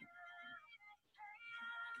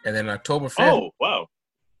 and then October 5th, oh wow.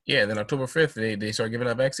 yeah, and then October 5th, they started giving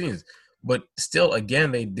out vaccines. But still,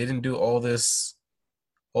 again, they didn't do all this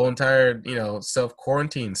whole entire self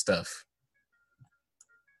quarantine stuff.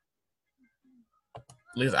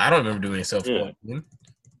 At least I don't remember doing any self Yeah. quarantine.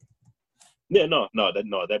 Yeah. That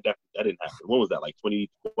didn't happen. When was that? Like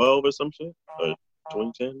 2012 or some shit, or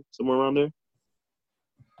 2010, somewhere around there.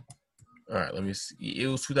 All right, let me see. It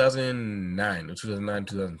was 2009. It was 2009,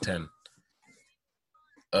 2010.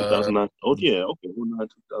 2009. Oh yeah. Okay.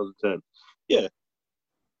 2010. Yeah.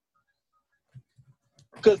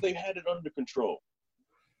 Because they had it under control,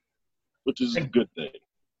 which is a good thing.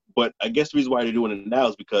 But I guess the reason why they're doing it now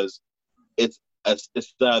is because it's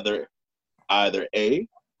either A,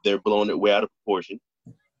 they're blowing it way out of proportion,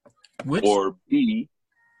 Which or B,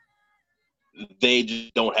 they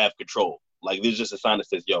just don't have control. Like there's just a sign that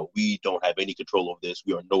says, "Yo, we don't have any control over this.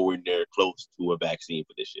 We are nowhere near close to a vaccine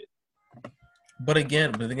for this shit." But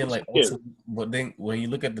again, like Yeah. also, but then when you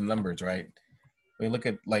look at the numbers, right? When you look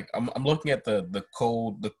at like I'm looking at the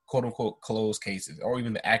quote unquote closed cases, or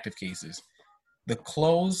even the active cases. The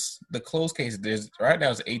closed cases, there's right now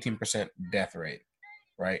is 18% death rate,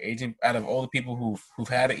 right? 18 out of all the people who've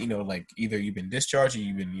had it, like either you've been discharged, or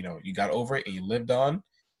you've been, you got over it and you lived on,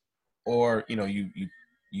 or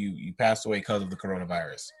you passed away because of the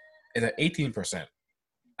coronavirus. It's at 18%.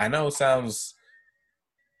 I know it sounds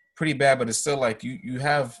pretty bad, but it's still like you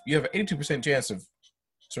have an 82% chance of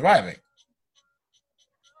surviving.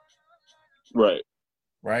 Right.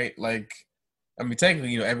 Right? Like, I mean,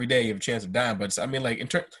 technically, every day you have a chance of dying, but I mean, like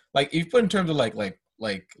like if you put in terms of like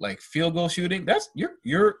field goal shooting, that's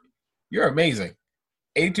you're amazing.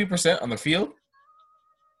 82% on the field.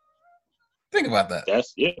 Think about that.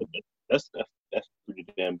 That's that's pretty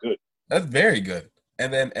damn good. That's very good.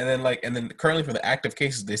 And then currently for the active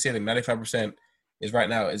cases, they say that 95% is right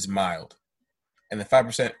now is mild, and the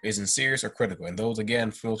 5% is in serious or critical. And those, again,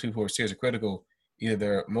 for those people who are serious or critical, either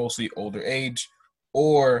they're mostly older age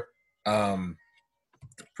or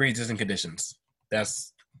pre-existing conditions.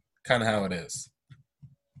 That's kind of how it is.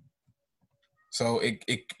 So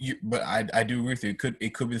but I do agree with you.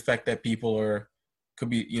 It could be the fact that people could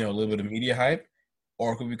be a little bit of media hype,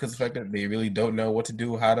 or it could be because of the fact that they really don't know what to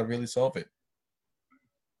do, how to really solve it.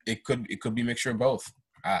 It could be a mixture of both.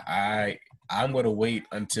 I'm going to wait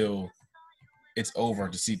until it's over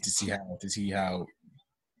to see how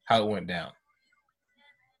it went down.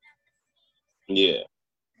 Yeah.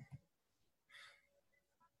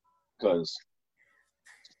 Because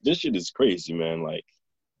this shit is crazy, man. Like,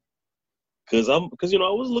 because I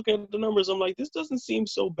was looking at the numbers. I'm like, this doesn't seem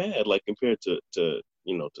so bad, like compared to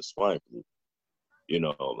swine flu.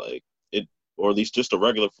 Like it, or at least just a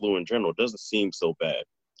regular flu in general, doesn't seem so bad.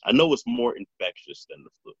 I know it's more infectious than the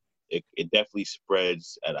flu. It definitely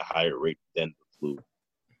spreads at a higher rate than the flu,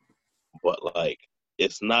 but like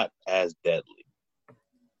it's not as deadly.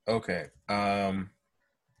 Okay. I'm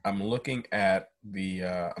looking at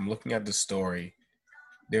the story.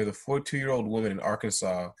 There's a 42-year-old woman in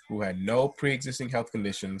Arkansas who had no pre-existing health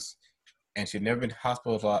conditions, and she'd never been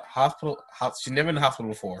she'd never been in the hospital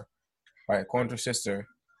before. Right, according to her sister,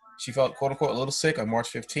 she felt quote unquote a little sick on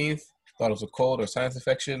March 15th. Thought it was a cold or sinus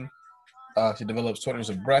infection. She developed shortness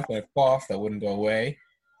of breath and a cough that wouldn't go away.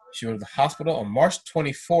 She went to the hospital on March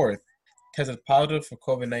 24th, tested positive for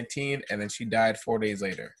COVID-19, and then she died 4 days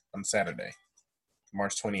later on Saturday,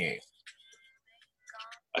 March 28th.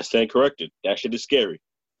 I stand corrected. That shit is scary.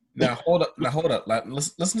 Now hold up. Like,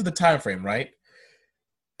 listen to the time frame, right?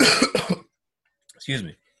 Excuse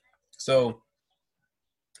me. So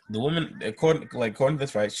the woman, according to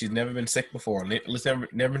this, right, she's never been sick before.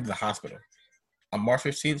 Never been to the hospital. On March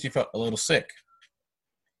 15th, she felt a little sick.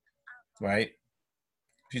 Right?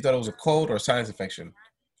 She thought it was a cold or a sinus infection.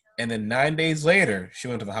 And then 9 days later, she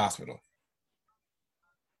went to the hospital.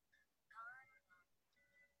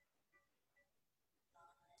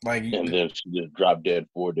 And then she just dropped dead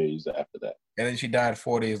 4 days after that. and then she died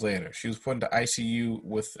 4 days later. She was put into ICU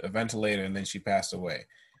with a ventilator, and then she passed away.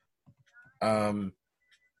 I'm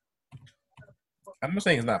not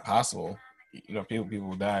saying it's not possible. You know, people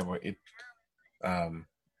will die, but it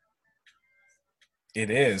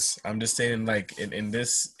is. I'm just saying, like in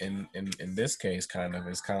this case, kind of,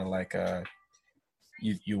 it's kind of like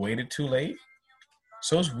you waited too late.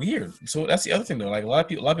 So it's weird. So that's the other thing though. Like a lot of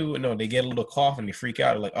people know they get a little cough and they freak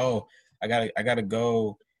out. They're like, oh, I gotta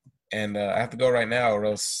go, and I have to go right now, or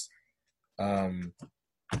else, I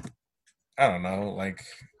don't know. Like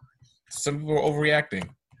some people are overreacting.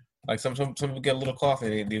 Like some people get a little cough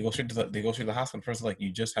and they go straight to the hospital. First, like,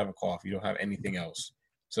 you just have a cough. You don't have anything else.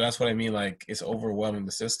 So that's what I mean. Like, it's overwhelming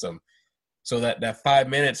the system. So that 5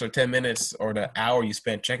 minutes or 10 minutes or the hour you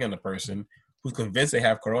spent checking on the person who's convinced they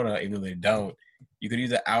have corona, even though they don't, you could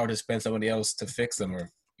use that hour to spend somebody else to fix them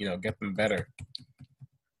or, you know, get them better.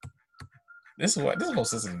 This whole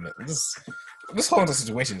system, this whole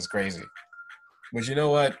situation is crazy. But you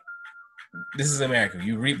know what? This is America.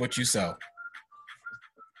 You reap what you sow.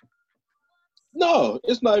 No,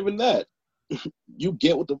 it's not even that. You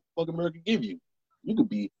get what the fuck America give you. You could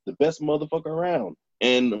be the best motherfucker around,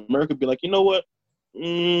 and America be like, you know what?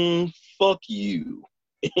 Fuck you,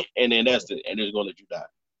 and then that's it, and they're gonna let you die.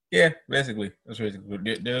 Yeah, basically. That's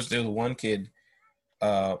basically. There's one kid,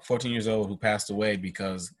 14 years old, who passed away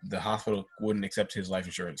because the hospital wouldn't accept his life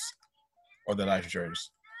insurance or the life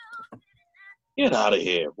insurance. Get out of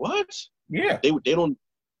here! What? Yeah, they don't.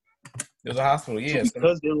 There's a hospital. Yeah, so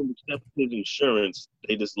because they don't accept his insurance,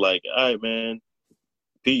 they just like, all right, man,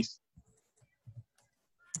 peace.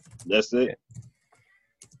 That's it.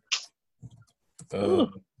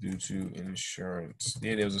 Due to insurance.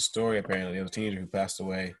 Yeah, there was a story apparently. There was a teenager who passed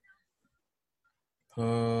away.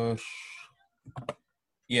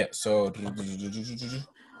 Yeah, so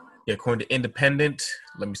yeah, according to Independent,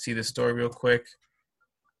 let me see this story real quick.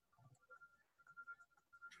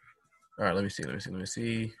 All right, let me see.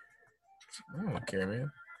 I don't care, man.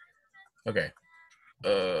 Okay.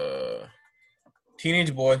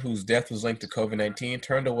 Teenage boy whose death was linked to COVID-19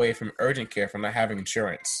 turned away from urgent care for not having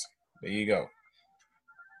insurance. There you go.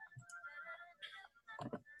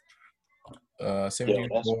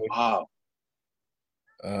 17-year-old boy. Wow.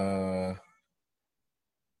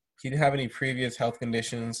 He didn't have any previous health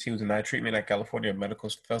conditions. He was denied treatment at California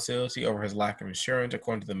Medical Facility over his lack of insurance,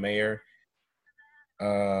 according to the mayor.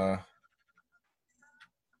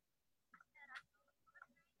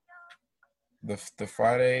 The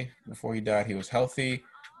Friday before he died, he was healthy.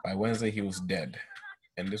 By Wednesday, he was dead,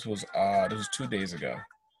 and this was 2 days ago.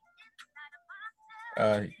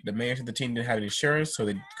 The mayor said the team didn't have insurance, so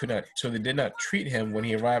they did not treat him when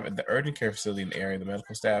he arrived at the urgent care facility in the area. The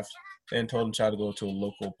medical staff then told him child to go to a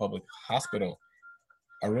local public hospital.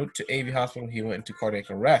 En route to AV Hospital, he went into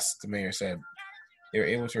cardiac arrest, the mayor said. They were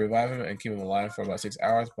able to revive him and keep him alive for about 6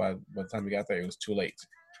 hours. By the time he got there, it was too late.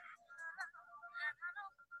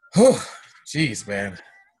 Jeez, man.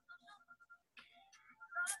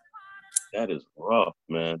 That is rough,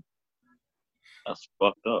 man. That's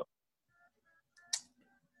fucked up.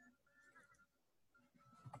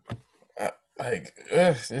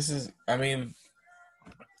 This is. I mean,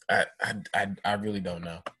 I really don't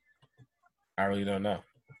know. I really don't know.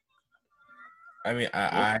 I mean,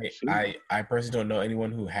 I personally don't know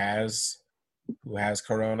anyone who has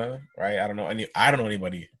corona, right? I don't know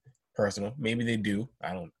anybody personal. Maybe they do.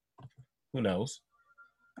 Who knows?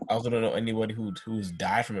 I also don't know anybody who's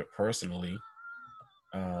died from it personally.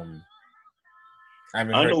 I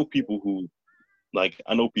know people whose like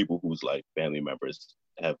family members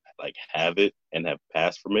have it and have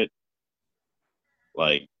passed from it.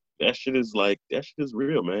 Like that shit is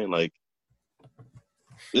real, man. Like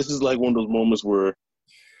this is like one of those moments where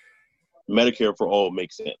Medicare for all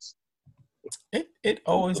makes sense. It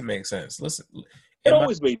always makes sense. Listen, it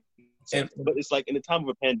always made sense, but it's like in the time of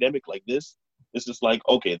a pandemic like this, it's just like,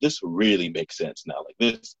 okay, this really makes sense now. Like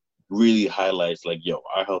this really highlights like, yo,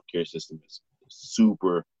 our healthcare system is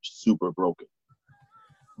super, super broken.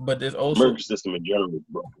 But there's also American system in general is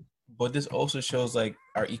broken. But this also shows like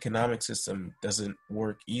our economic system doesn't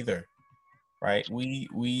work either, right?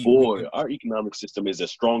 Our economic system is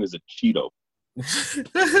as strong as a Cheeto.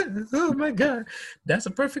 Oh my God, that's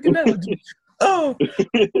a perfect analogy. Oh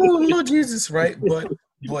Lord Jesus, right? But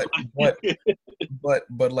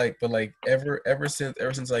ever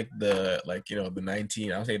since like the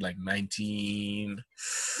 19, I'll say like 19.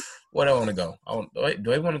 What do I want to go?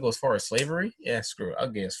 Do I want to go as far as slavery? Yeah, screw it. I'll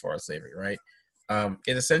get as far as slavery, right?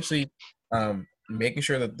 It's essentially making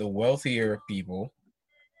sure that the wealthier people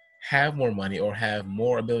have more money or have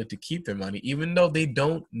more ability to keep their money, even though they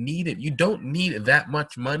don't need it. You don't need that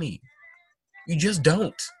much money. You just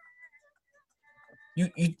don't. You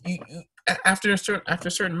after a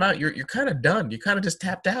certain amount, you're kind of done. You're kind of just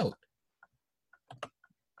tapped out.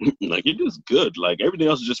 Like you're just good. Like everything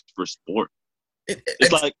else is just for sport.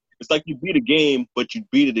 It's It's like you beat a game, but you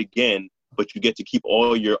beat it again, but you get to keep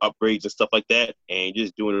all your upgrades and stuff like that, and you're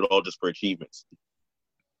just doing it all just for achievements.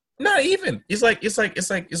 not even. It's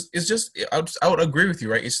just. I would agree with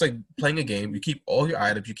you, right? It's like playing a game. You keep all your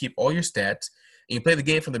items, you keep all your stats, and you play the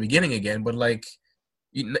game from the beginning again. But like,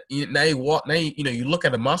 now you walk. Now you look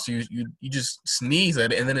at a monster. You just sneeze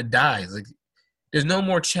at it, and then it dies. Like, there's no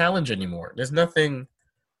more challenge anymore. There's nothing.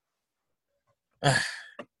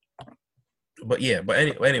 But yeah. But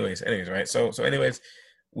anyways, right? So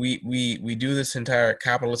we do this entire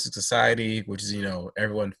capitalistic society, which is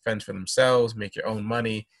everyone fends for themselves, make your own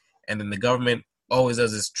money, and then the government always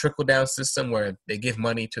does this trickle down system where they give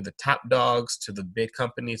money to the top dogs, to the big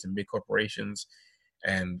companies and big corporations,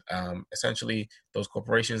 and essentially those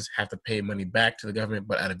corporations have to pay money back to the government,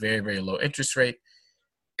 but at a very, very low interest rate,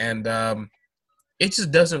 and it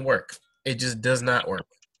just doesn't work. It just does not work.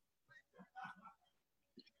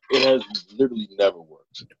 It has literally never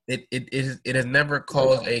worked. It has never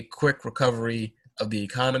caused a quick recovery of the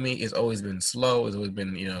economy. It's always been slow. It's always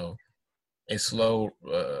been a slow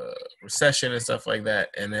recession and stuff like that.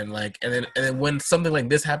 And then when something like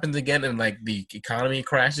this happens again and like the economy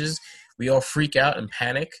crashes, we all freak out and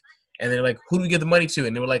panic. And they're like, "Who do we give the money to?"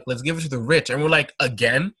 And they were like, "Let's give it to the rich." And we're like,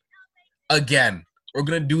 "Again, we're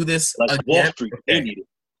gonna do this like again." Wall Street, okay. They need it.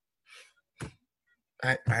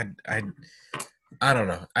 I don't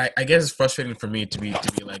know. I guess it's frustrating for me to be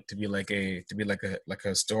like a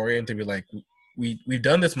historian, to be like, we've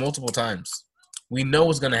done this multiple times. We know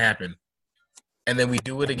what's gonna happen, and then we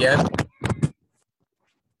do it again.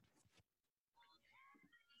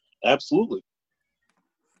 Absolutely.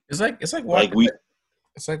 It's like watching,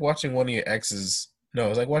 it's like watching one of your exes. No,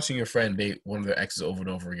 it's like watching your friend date one of their exes over and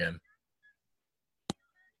over again.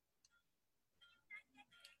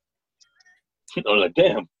 I'm like,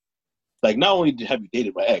 damn. Like, not only have you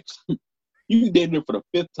dated my ex, you dated her for the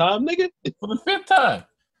fifth time, nigga. For the fifth time.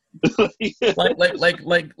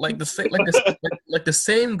 like the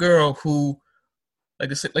same girl who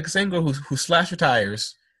slashed your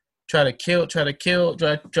tires, try to kill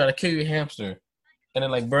your hamster, and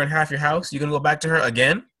then like burn half your house. You're gonna go back to her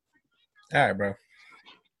again? All right, bro.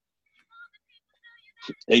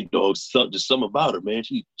 Hey, dog, just something about her, man.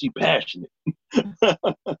 She passionate.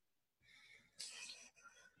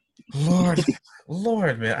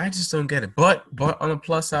 Lord, man, I just don't get it. But on the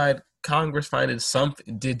plus side, Congress finally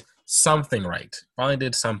did something right. Finally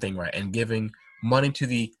did something right, and giving money to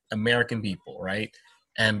the American people, right?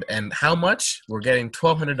 And how much? We're getting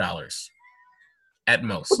 $1,200 at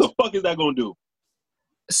most. What the fuck is that gonna do,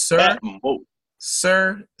 sir?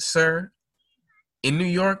 Sir. In New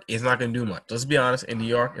York, it's not gonna do much. Let's be honest. In New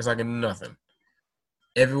York, it's not gonna do nothing.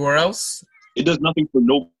 Everywhere else, it does nothing for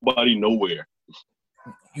nobody, nowhere.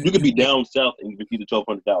 You could be down south and receive the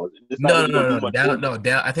 $1,200. No.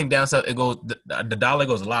 Down. I think down south it goes. The dollar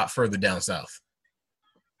goes a lot further down south.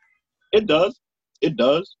 It does,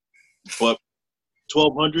 but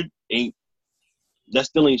 1,200 ain't. That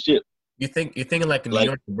still ain't shit. You're thinking like a New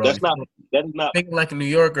Yorker, bro. That is not thinking like a New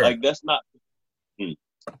Yorker. Like that's not.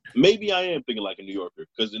 Maybe I am thinking like a New Yorker,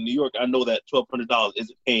 because in New York I know that $1,200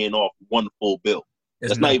 isn't paying off one full bill.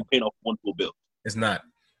 That's not even paying off one full bill. It's not.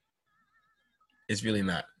 It's really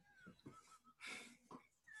not.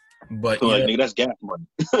 But so nigga, that's gas money.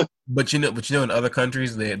 but in other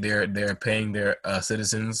countries they're paying their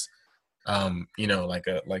citizens, like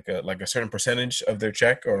a certain percentage of their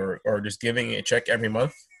check, or just giving a check every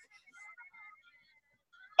month.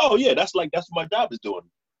 Oh yeah, that's what my job is doing.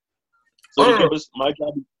 So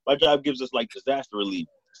my job gives us like disaster relief.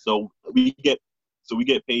 So we get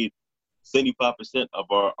paid 75% of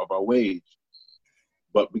our wage.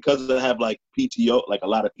 But because I have like PTO, like a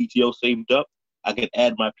lot of PTO saved up, I can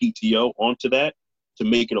add my PTO onto that to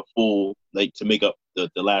make it a full, like to make up the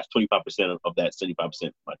last 25% of that 75%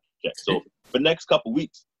 of my check. So for the next couple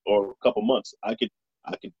weeks or a couple months, I could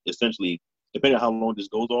essentially, depending on how long this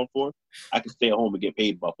goes on for, I can stay at home and get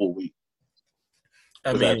paid my full week. I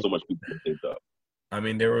have so much PTO saved up. I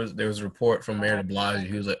mean, there was a report from Mayor de Blasio.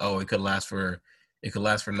 He was like, "Oh, it could last for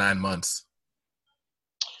 9 months."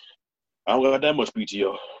 I don't got that much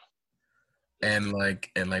PTO. And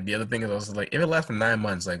the other thing is also like, if it lasts for 9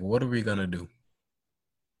 months, like what are we gonna do?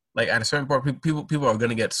 Like at a certain point, people are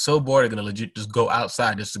gonna get so bored, they're gonna legit just go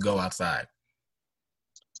outside just to go outside.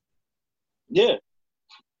 Yeah,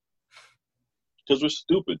 because we're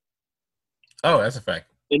stupid. Oh, that's a fact.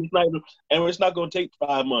 And it's not going to take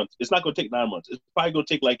 5 months. It's not going to take 9 months. It's probably going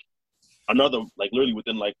to take like another, like literally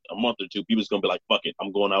within like a month or two, people's gonna be like, "Fuck it,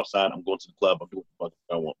 I'm going outside. I'm going to the club. I'm doing what the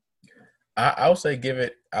fuck I want." I would say give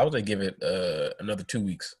it. I would say give it another 2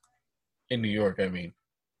 weeks in New York. I mean,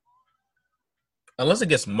 unless it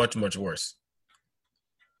gets much worse.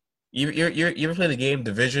 You ever play the game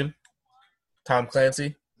Division? Tom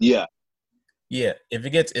Clancy. Yeah. Yeah. If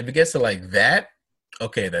it gets to like that,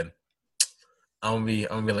 okay then. I'm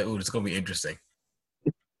gonna be like, ooh, it's gonna be interesting.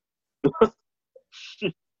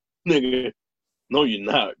 Nigga, no, you're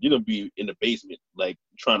not. You're gonna be in the basement, like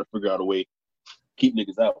trying to figure out a way to keep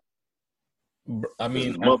niggas out. I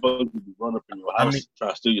mean, motherfuckers will be running up in your house,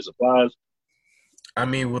 trying to steal your supplies. Like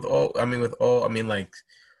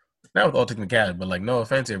not with all technicality, but like no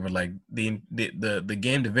offense here, but like the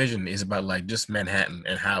game Division is about like just Manhattan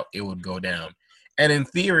and how it would go down, and in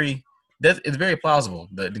theory, that it's very plausible.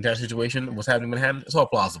 The entire situation, what's happening in Manhattan, it's all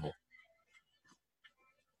plausible.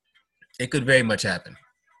 It could very much happen.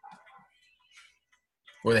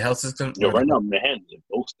 Where the health system, right now Manhattan's a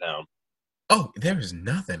ghost town. Oh, there is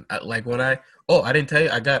nothing. I didn't tell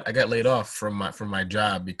you, I got laid off from my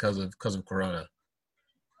job because of Corona.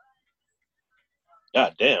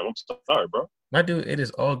 God damn, I'm sorry, bro. My dude, it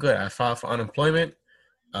is all good. I filed for unemployment.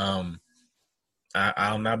 I'll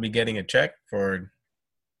now be getting a check for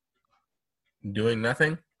doing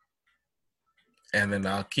nothing, and then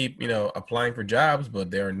I'll keep applying for jobs,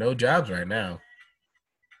 but there are no jobs right now.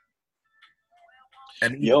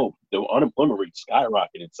 And the unemployment rate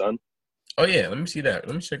skyrocketed, son. Oh yeah, let me see that.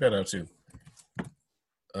 Let me check that out too.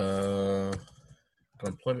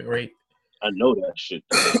 Unemployment rate. I know that shit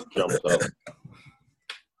jumps up.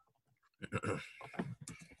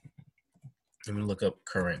 Let me look up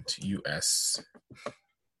current U.S. You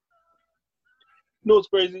know what's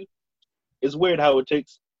crazy? It's weird how it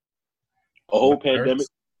takes a whole pandemic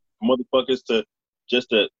for motherfuckers to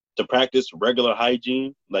practice regular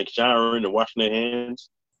hygiene, like showering and washing their hands.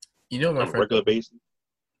 On a regular basis.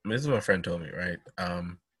 This is what my friend told me, right?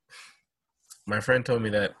 My friend told me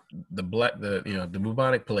that the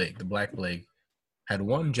bubonic plague, the Black Plague, had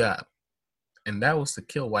one job, and that was to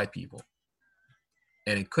kill white people.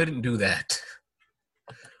 And it couldn't do that,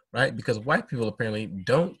 right? Because white people apparently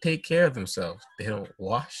don't take care of themselves. They don't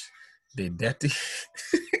wash. They dirty.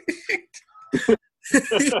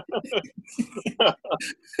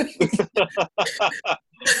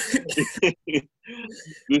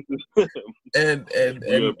 and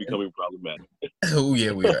we are becoming problematic. Oh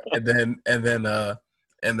yeah, we are. And then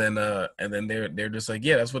they're just like,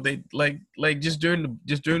 yeah, that's what they like just during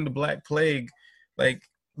the Black Plague, like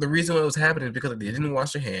the reason why it was happening is because they didn't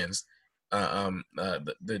wash their hands.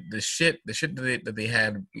 The shit that they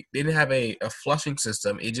had, they didn't have a flushing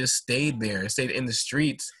system. It just stayed there. It stayed in the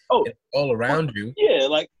streets, all around you. Yeah,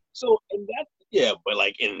 like so in that. Yeah, but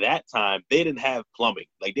like in that time, they didn't have plumbing.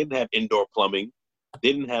 Like they didn't have indoor plumbing.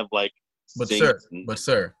 They didn't have like. But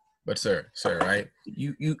sir, right?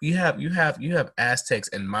 You have Aztecs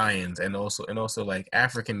and Mayans and also like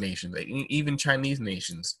African nations, like even Chinese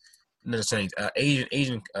nations, not Chinese,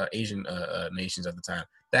 Asian nations at the time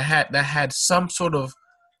that had some sort of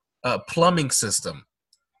plumbing system.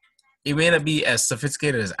 It may not be as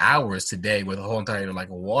sophisticated as ours today with a whole entire like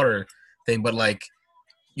water thing, but like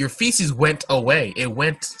your feces went away. It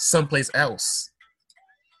went someplace else.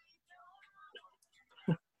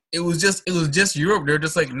 It was just Europe. They're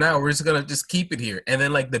just like, no, we're just gonna just keep it here, and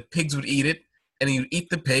then like the pigs would eat it, and you'd eat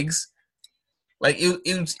the pigs. Like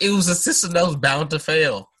it was a system that was bound to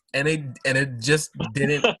fail, and it just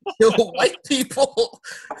didn't kill white people.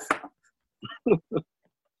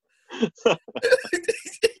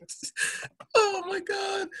 Oh my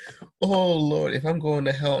god! Oh Lord! If I'm going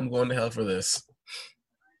to hell, I'm going to hell for this.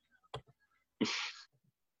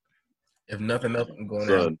 If nothing else, I'm going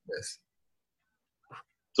to hell for this.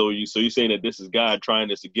 So you're saying that this is God trying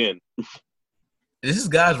this again? This is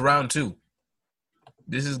God's round two.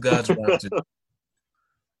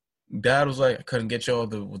 God was like, I couldn't get y'all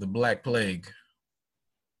with the Black Plague.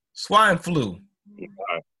 Swine flu.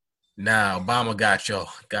 Right. Now Obama got you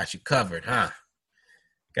covered, huh?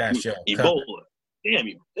 Got y'all Ebola. Covered.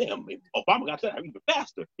 Damn, Obama got that even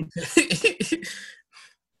faster.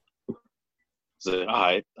 So, all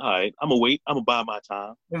right. I'm gonna wait. I'm gonna buy my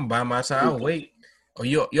time. I'll wait. Oh,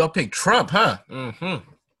 y'all pick Trump, huh?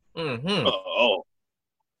 Mm-hmm. Oh,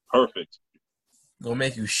 perfect. Gonna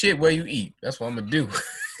make you shit where you eat. That's what I'm gonna do.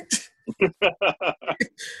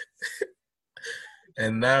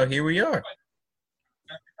 And now here we are.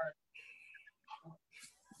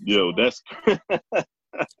 Yo, that's a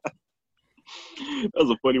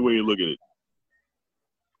funny way to look at it.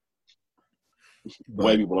 White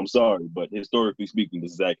But people, I'm sorry, but historically speaking,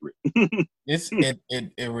 this is accurate.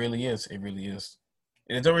 it really is. It really is.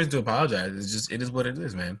 And it's no reason to apologize. It's just it is what it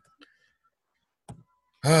is, man.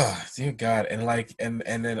 Ah, dear God, and like, and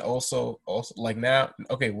then also like now,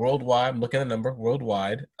 okay, worldwide. I'm looking at the number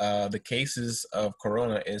worldwide. The cases of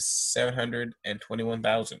corona is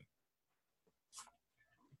 721,000.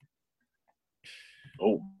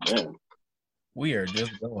 Oh man, We are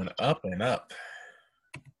just going up and up.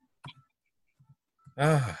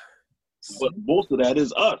 Ah, but most of that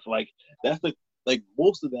is us. Like that's the like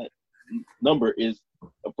most of that number is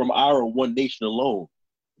from our one nation alone.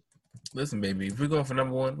 listen, baby, if we're going for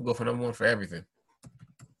number one, we go for number one for everything.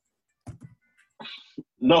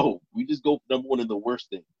 No, we just go number one in the worst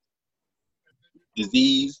thing: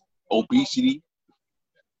 disease, obesity,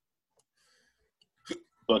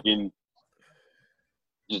 fucking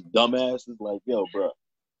just dumbasses. Like yo, bro,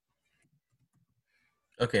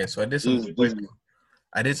 Okay, so I did some this quick. is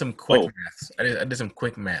I did some quick oh maths. I did some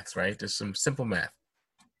quick maths, right? Just some simple math.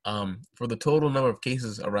 For the total number of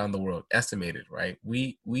cases around the world, estimated, right?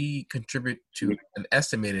 We contribute to an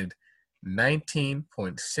estimated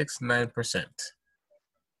 19.69%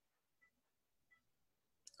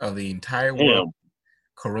 of the entire world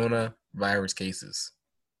damn. coronavirus cases.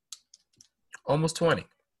 Almost 20.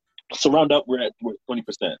 So round up, we're at 20%.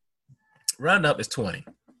 Round up is 20.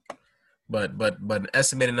 But an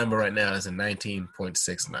estimated number right now is a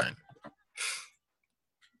 19.69.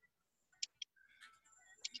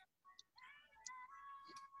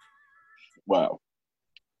 Wow.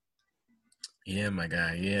 Yeah, my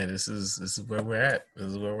guy. Yeah, this is where we're at. This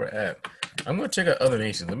is where we're at. I'm gonna check out other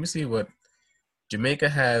nations. Let me see what Jamaica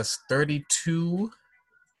has 32.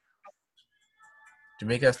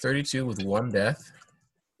 Jamaica has 32 with one death.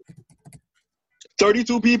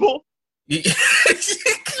 32 people? I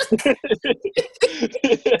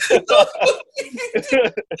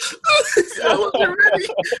wasn't ready.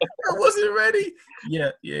 I wasn't ready.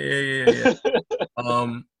 Yeah. Yeah.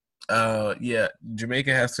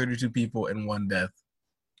 Jamaica has 32 people and one death.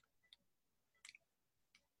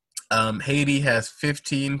 Haiti has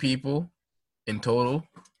 15 people in total.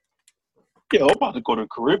 Yo, I'm about to go to the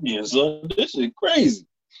Caribbean, son. This is crazy.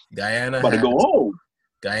 Guyana I'm about to go home.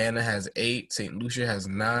 Guyana has 8. St. Lucia has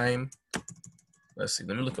 9. Let's see.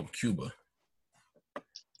 Let me look up Cuba.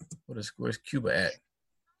 Where's Cuba at?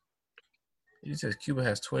 It says Cuba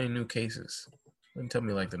has 20 new cases. Doesn't tell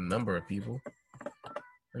me like the number of people.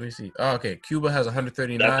 Let me see. Oh, okay. Cuba has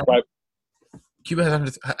 139. That's right. Cuba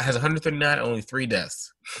has 139, only 3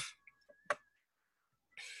 deaths.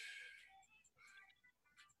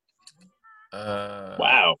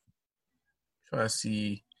 Wow. Trying to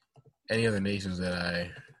see any other nations that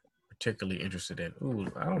I particularly interested in. Ooh,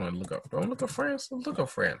 I don't want to look up. Don't look up France. Look up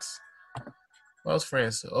France. What else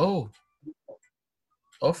France? Oh,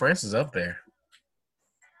 France is up there.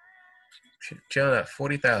 Chilling at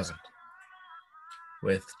 40,000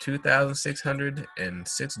 with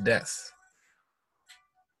 2,606 deaths.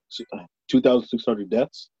 2,600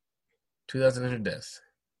 deaths? 2,600 deaths.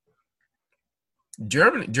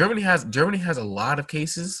 Germany has a lot of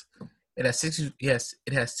cases. It has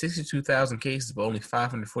 62,000 cases, but only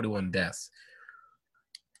 541 deaths,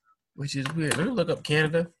 which is weird. Let me look up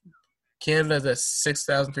Canada. Canada's at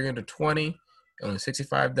 6,320, only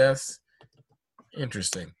 65 deaths.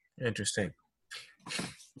 Interesting.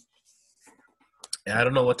 And I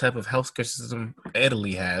don't know what type of healthcare system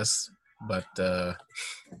Italy has, but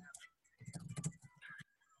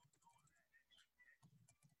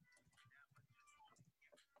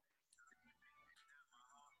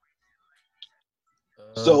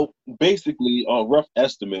So basically, on rough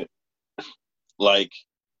estimate, like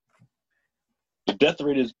the death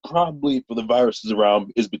rate is probably for the viruses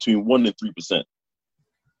around is between 1% and 3%.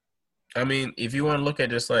 I mean, if you want to look at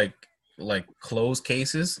just like closed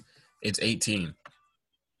cases, it's 18.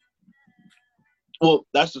 Well,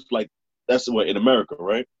 that's what in America,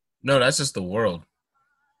 right? No, that's just the world.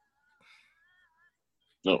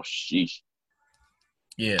 Oh, sheesh.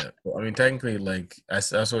 Yeah, well, I mean, technically, like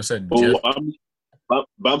that's what I said. But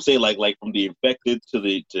I'm saying like from the infected to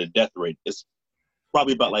the death rate, it's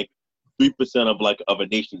probably about like 3% of a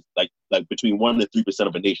nation's like between 1% and 3%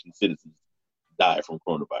 of a nation's citizens die from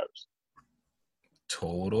coronavirus.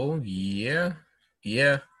 Total, yeah,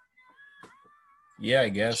 I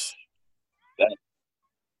guess. That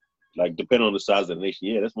like depending on the size of the nation,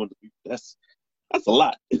 yeah, that's a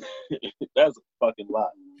lot. That's a fucking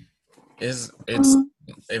lot. It's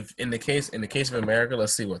if in the case of America,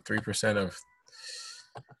 let's see what 3% of.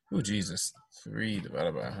 Oh Jesus, 3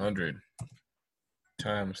 divided by 100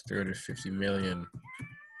 times 350 million.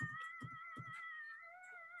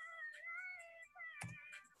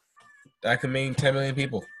 That could mean 10 million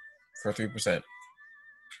people for 3%.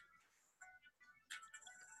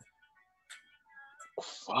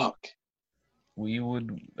 Fuck.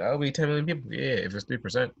 That would be 10 million people. Yeah, if it's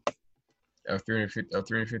 3% of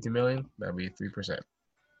 350 million, that'd be 3%.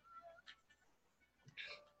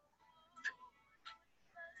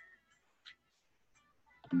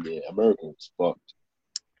 Yeah, America's fucked.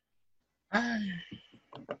 I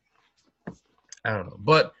don't know,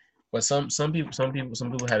 but some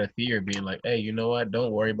people had a theory being like, hey, you know what?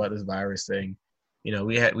 Don't worry about this virus thing. You know,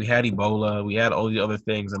 we had Ebola, we had all these other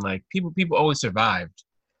things, and like people always survived,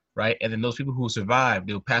 right? And then those people who survived,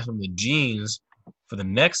 they'll pass on the genes for the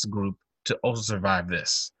next group to also survive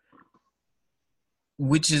this,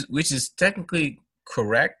 which is technically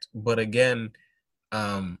correct, but again,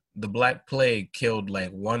 the Black Plague killed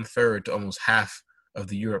like 1/3 to almost half of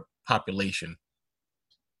the Europe population.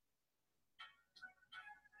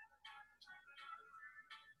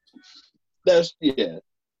 That's yeah.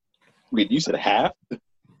 Wait, you said half?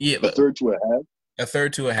 Yeah, A third to a half? a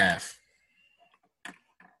third to a half.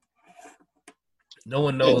 No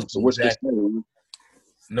one knows Damn, so the what's this exact.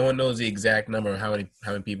 No one knows the exact number of how many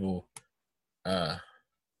people uh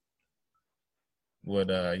would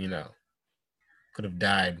could have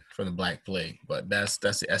died from the Black Plague, but that's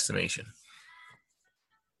the estimation.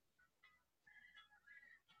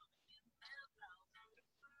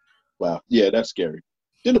 Wow. Yeah, that's scary.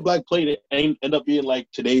 Didn't the Black Plague end up being like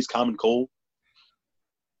today's common cold?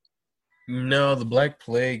 No, the Black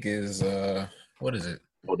Plague is what is it?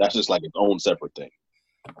 Oh, that's just like its own separate thing.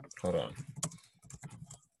 Hold on.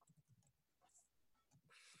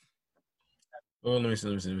 Oh, let me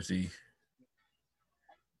see.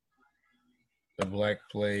 The Black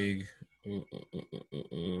Plague.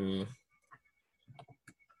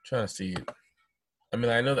 Trying to see it. I mean,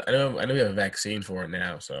 I know we have a vaccine for it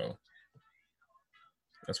now, so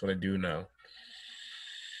that's what I do know.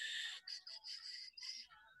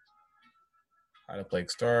 How the plague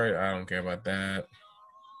start? I don't care about that.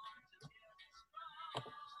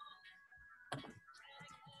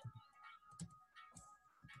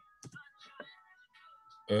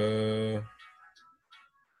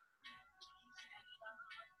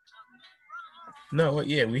 No,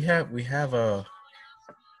 yeah, we have the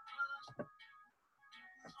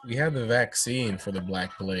vaccine for the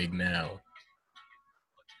Black Plague now.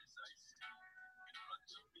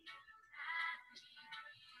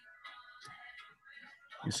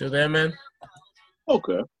 You still there, man?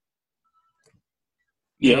 Okay.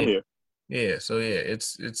 Yeah, I'm here. Yeah, so yeah,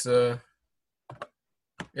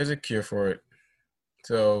 there's a cure for it.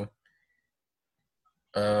 So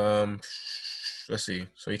let's see.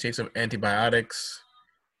 So you take some antibiotics,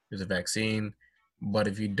 there's a vaccine, but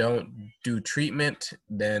if you don't do treatment,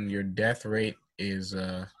 then your death rate is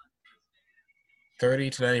 30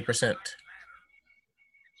 to 90%.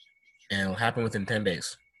 And it'll happen within 10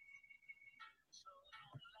 days.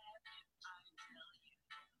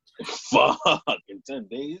 Fuck, in 10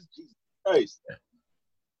 days? Jesus Christ. Yeah.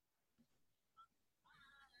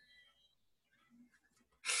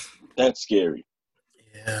 That's scary.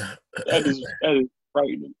 Yeah. That is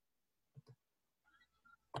frightening.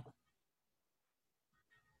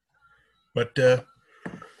 But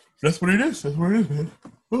that's what it is. That's what it is, man.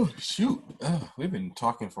 Oh, shoot. We've been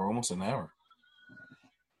talking for almost an hour.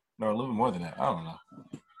 No, a little bit more than that. I don't know.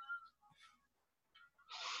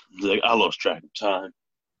 Like, I lost track of time.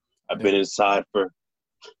 I've been inside for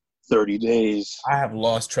 30 days. I have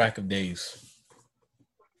lost track of days.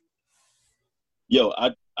 Yo,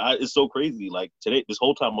 it's so crazy. Like today, this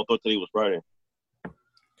whole time I thought today was Friday.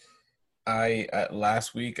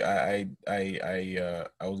 Last week I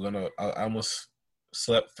almost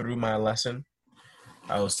slept through my lesson.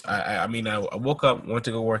 I woke up, went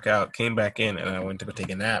to go work out, came back in, and I went to go take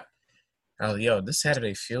a nap. I was like, yo, this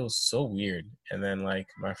Saturday feels so weird. And then like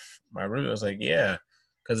my roommate was like, yeah,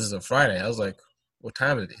 because it's a Friday. I was like, what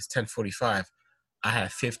time is it? It's 10:45. I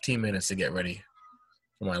have 15 minutes to get ready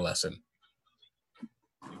for my lesson.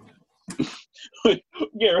 Get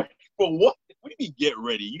ready for what? What do you mean get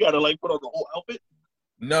ready? You gotta like put on the whole outfit?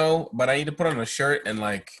 No, but I need to put on a shirt and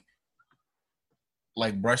like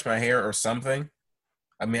brush my hair or something.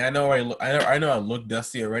 I mean, I know I look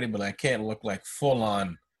dusty already, but I can't look like full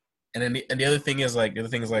on. And then the other thing is like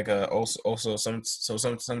sometimes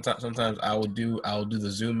I'll do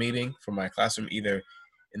the Zoom meeting for my classroom either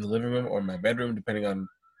in the living room or my bedroom depending on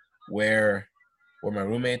where my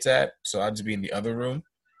roommate's at. So I'll just be in the other room.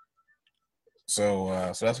 So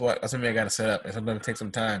that's something I got to set up, and sometimes it takes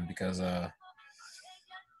some time because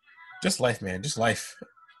just life, man, just life.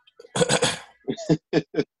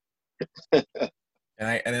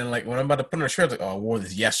 And then like when I'm about to put on a shirt, like, oh, I wore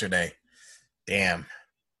this yesterday. Damn.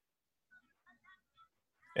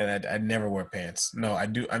 And I never wear pants. No, I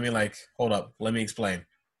do. I mean, like, hold up. Let me explain.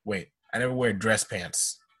 Wait, I never wear dress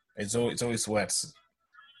pants. It's always sweats.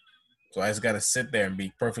 So I just gotta sit there and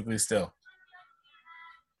be perfectly still.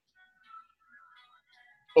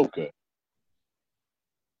 Okay.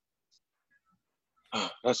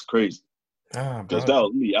 That's crazy. Ah, Because bro. that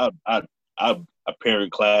was me. I appear in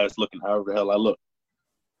class looking however the hell I look.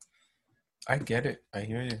 I get it. I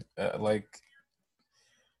hear you.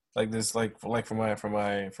 Like this, like for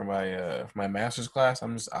my master's class.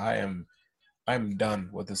 I'm done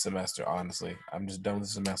with the semester. Honestly, I'm just done with the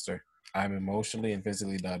semester. I'm emotionally and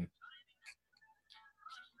physically done.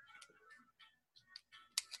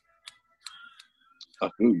 I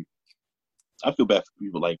feel you. I feel bad for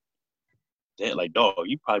people like that. Like, dog,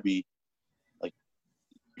 like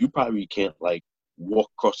you probably can't like walk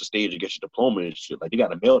across the stage and get your diploma and shit. Like, they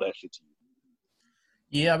gotta mail that shit to you.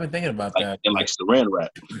 Yeah, I've been thinking about Like, that. and like Saran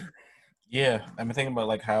wrap. Yeah, I've been thinking about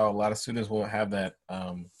like how a lot of students won't have that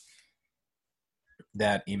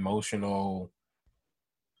emotional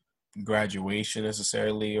graduation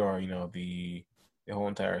necessarily, or the whole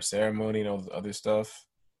entire ceremony, the other stuff.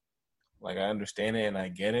 Like I understand it and I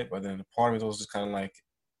get it, but then the part of me is also just kind of like,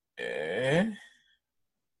 eh.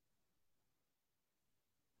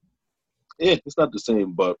 Yeah, it's not the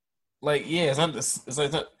same, but Like yeah, it's not this. It's like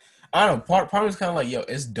it's not, I don't know. Part of me is kind of like, yo,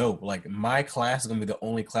 it's dope. Like my class is gonna be the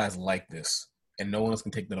only class like this, and no one else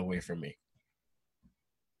can take that away from me.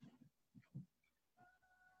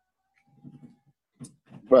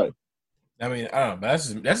 right. I mean, I don't know. But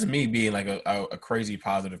that's just me being like a crazy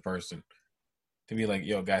positive person to be like,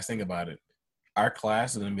 yo, guys, think about it. Our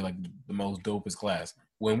class is gonna be like the most dopest class.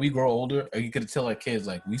 When we grow older, you could tell our kids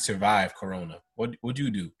like we survived Corona. What would you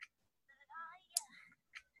do?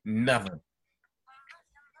 Nothing.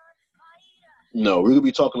 No, we're gonna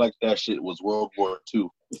be talking like that shit was World War II.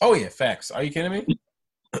 Oh yeah, facts. Are you kidding me?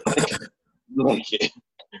 Like,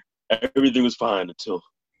 everything was fine until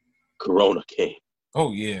Corona came.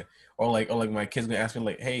 Oh yeah. Or like my kids gonna ask me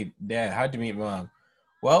like, "Hey, Dad, how'd you meet Mom?"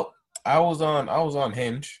 Well, I was on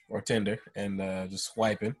Hinge or Tinder and just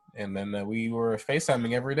swiping, and then we were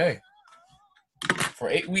FaceTiming every day for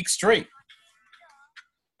 8 weeks straight.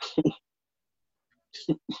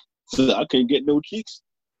 So I couldn't get no cheeks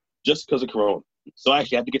just because of Corona. So I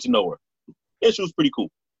actually had to get to know her. And she was pretty cool.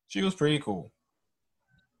 She was pretty cool.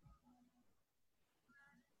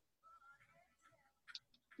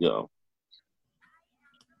 You know,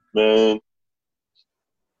 man,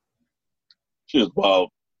 she was wild.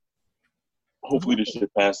 Hopefully this shit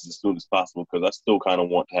passes as soon as possible because I still kind of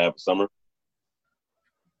want to have a summer.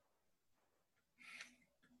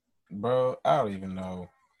 Bro, I don't even know.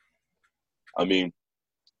 I mean,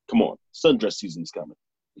 come on, sundress season is coming.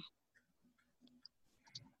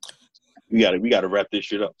 We gotta wrap this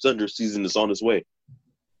shit up. Sundress season is on its way.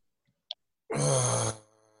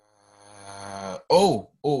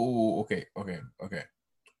 Okay.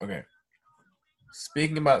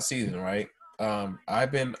 Speaking about season, right?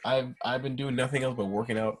 I've been doing nothing else but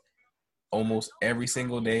working out almost every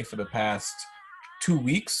single day for the past 2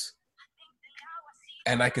 weeks,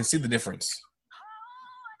 and I can see the difference.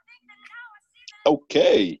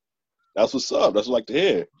 Okay, that's what's up. That's what I like to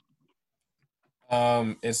hear.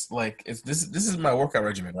 It's like it's this is my workout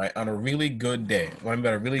regimen, right? On a really good day. When I mean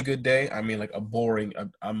by a really good day, I mean like a boring.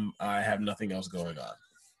 I have nothing else going on.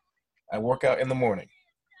 I work out in the morning.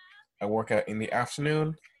 I work out in the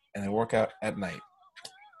afternoon, and I work out at night.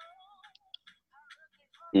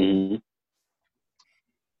 Mm-hmm.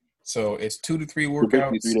 So it's 2 to 3 So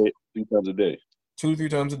basically, workouts, 3 times a day. 2 to 3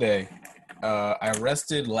 times a day. I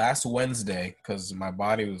rested last Wednesday because my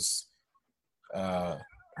body was uh,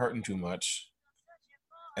 hurting too much,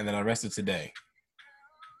 and then I rested today.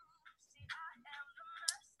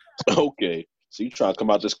 Okay, so you trying to come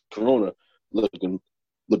out this Corona looking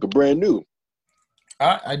looking brand new?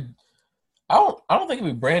 I I don't think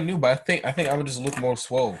it'll be brand new, but I think I would just look more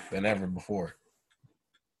swole than ever before.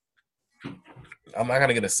 I'm not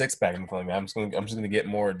gonna get a 6 pack in front of me. I'm just gonna get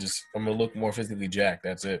more. I'm gonna look more physically jacked.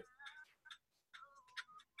 That's it.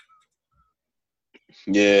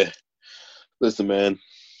 Yeah. Listen, man,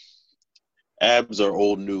 abs are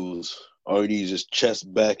old news. All you need is just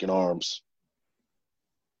chest, back, and arms.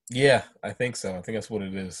 Yeah, I think so. I think that's what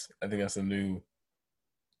it is. I think that's a new.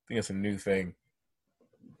 I think it's a new thing.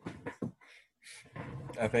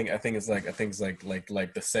 I think it's like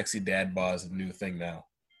the sexy dad bod is a new thing now.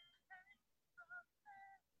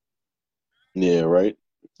 Yeah, right.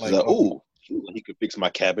 He's Like like, oh, oh, he could fix my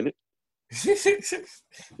cabinet.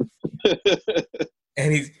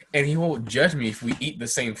 and he won't judge me if we eat the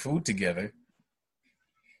same food together.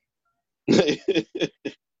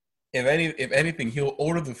 If anything, he'll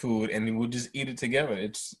order the food and we'll just eat it together.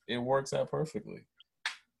 It works out perfectly.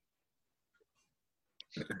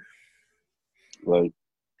 Like,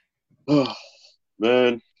 oh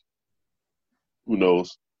man, who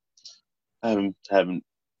knows? I haven't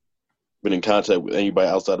been in contact with anybody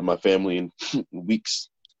outside of my family in weeks.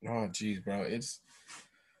 Oh, jeez, bro.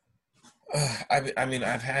 I mean,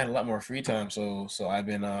 I've had a lot more free time, so I've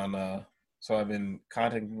been on. So I've been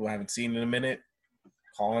contacting people I haven't seen in a minute,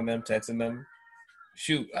 calling them, texting them.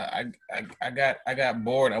 Shoot, I got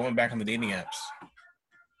bored. I went back on the dating apps.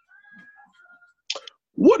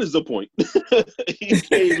 What is the point? You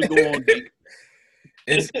can't even go on dates.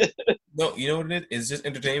 It's no, you know what it is? It's just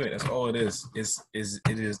entertainment. That's all it is. It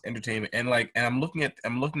is entertainment. And I'm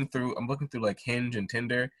looking through like Hinge and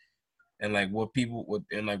Tinder and like what people would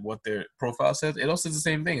and like what their profile says. It also says the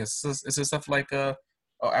same thing. It's just stuff like oh,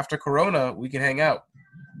 after Corona we can hang out.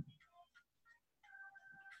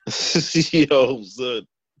 Yo, son.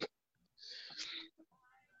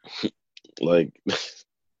 Like,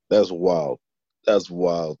 that's wild. That's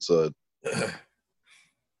wild, son.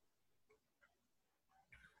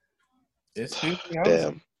 It's people being honest.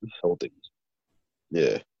 Damn. Whole thing.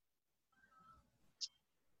 Yeah.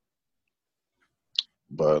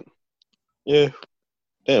 But yeah.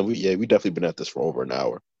 Damn, we definitely been at this for over an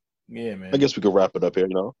hour. Yeah, I man. guess we could wrap it up here,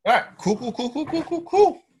 All right,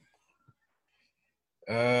 cool.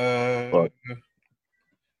 But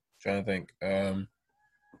Trying to think.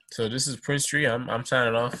 So this is Prince Tree. I'm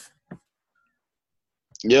signing off.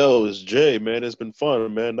 yo, it's Jay, man. It's been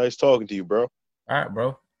fun, man. Nice talking to you, bro. All right,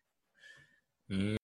 bro.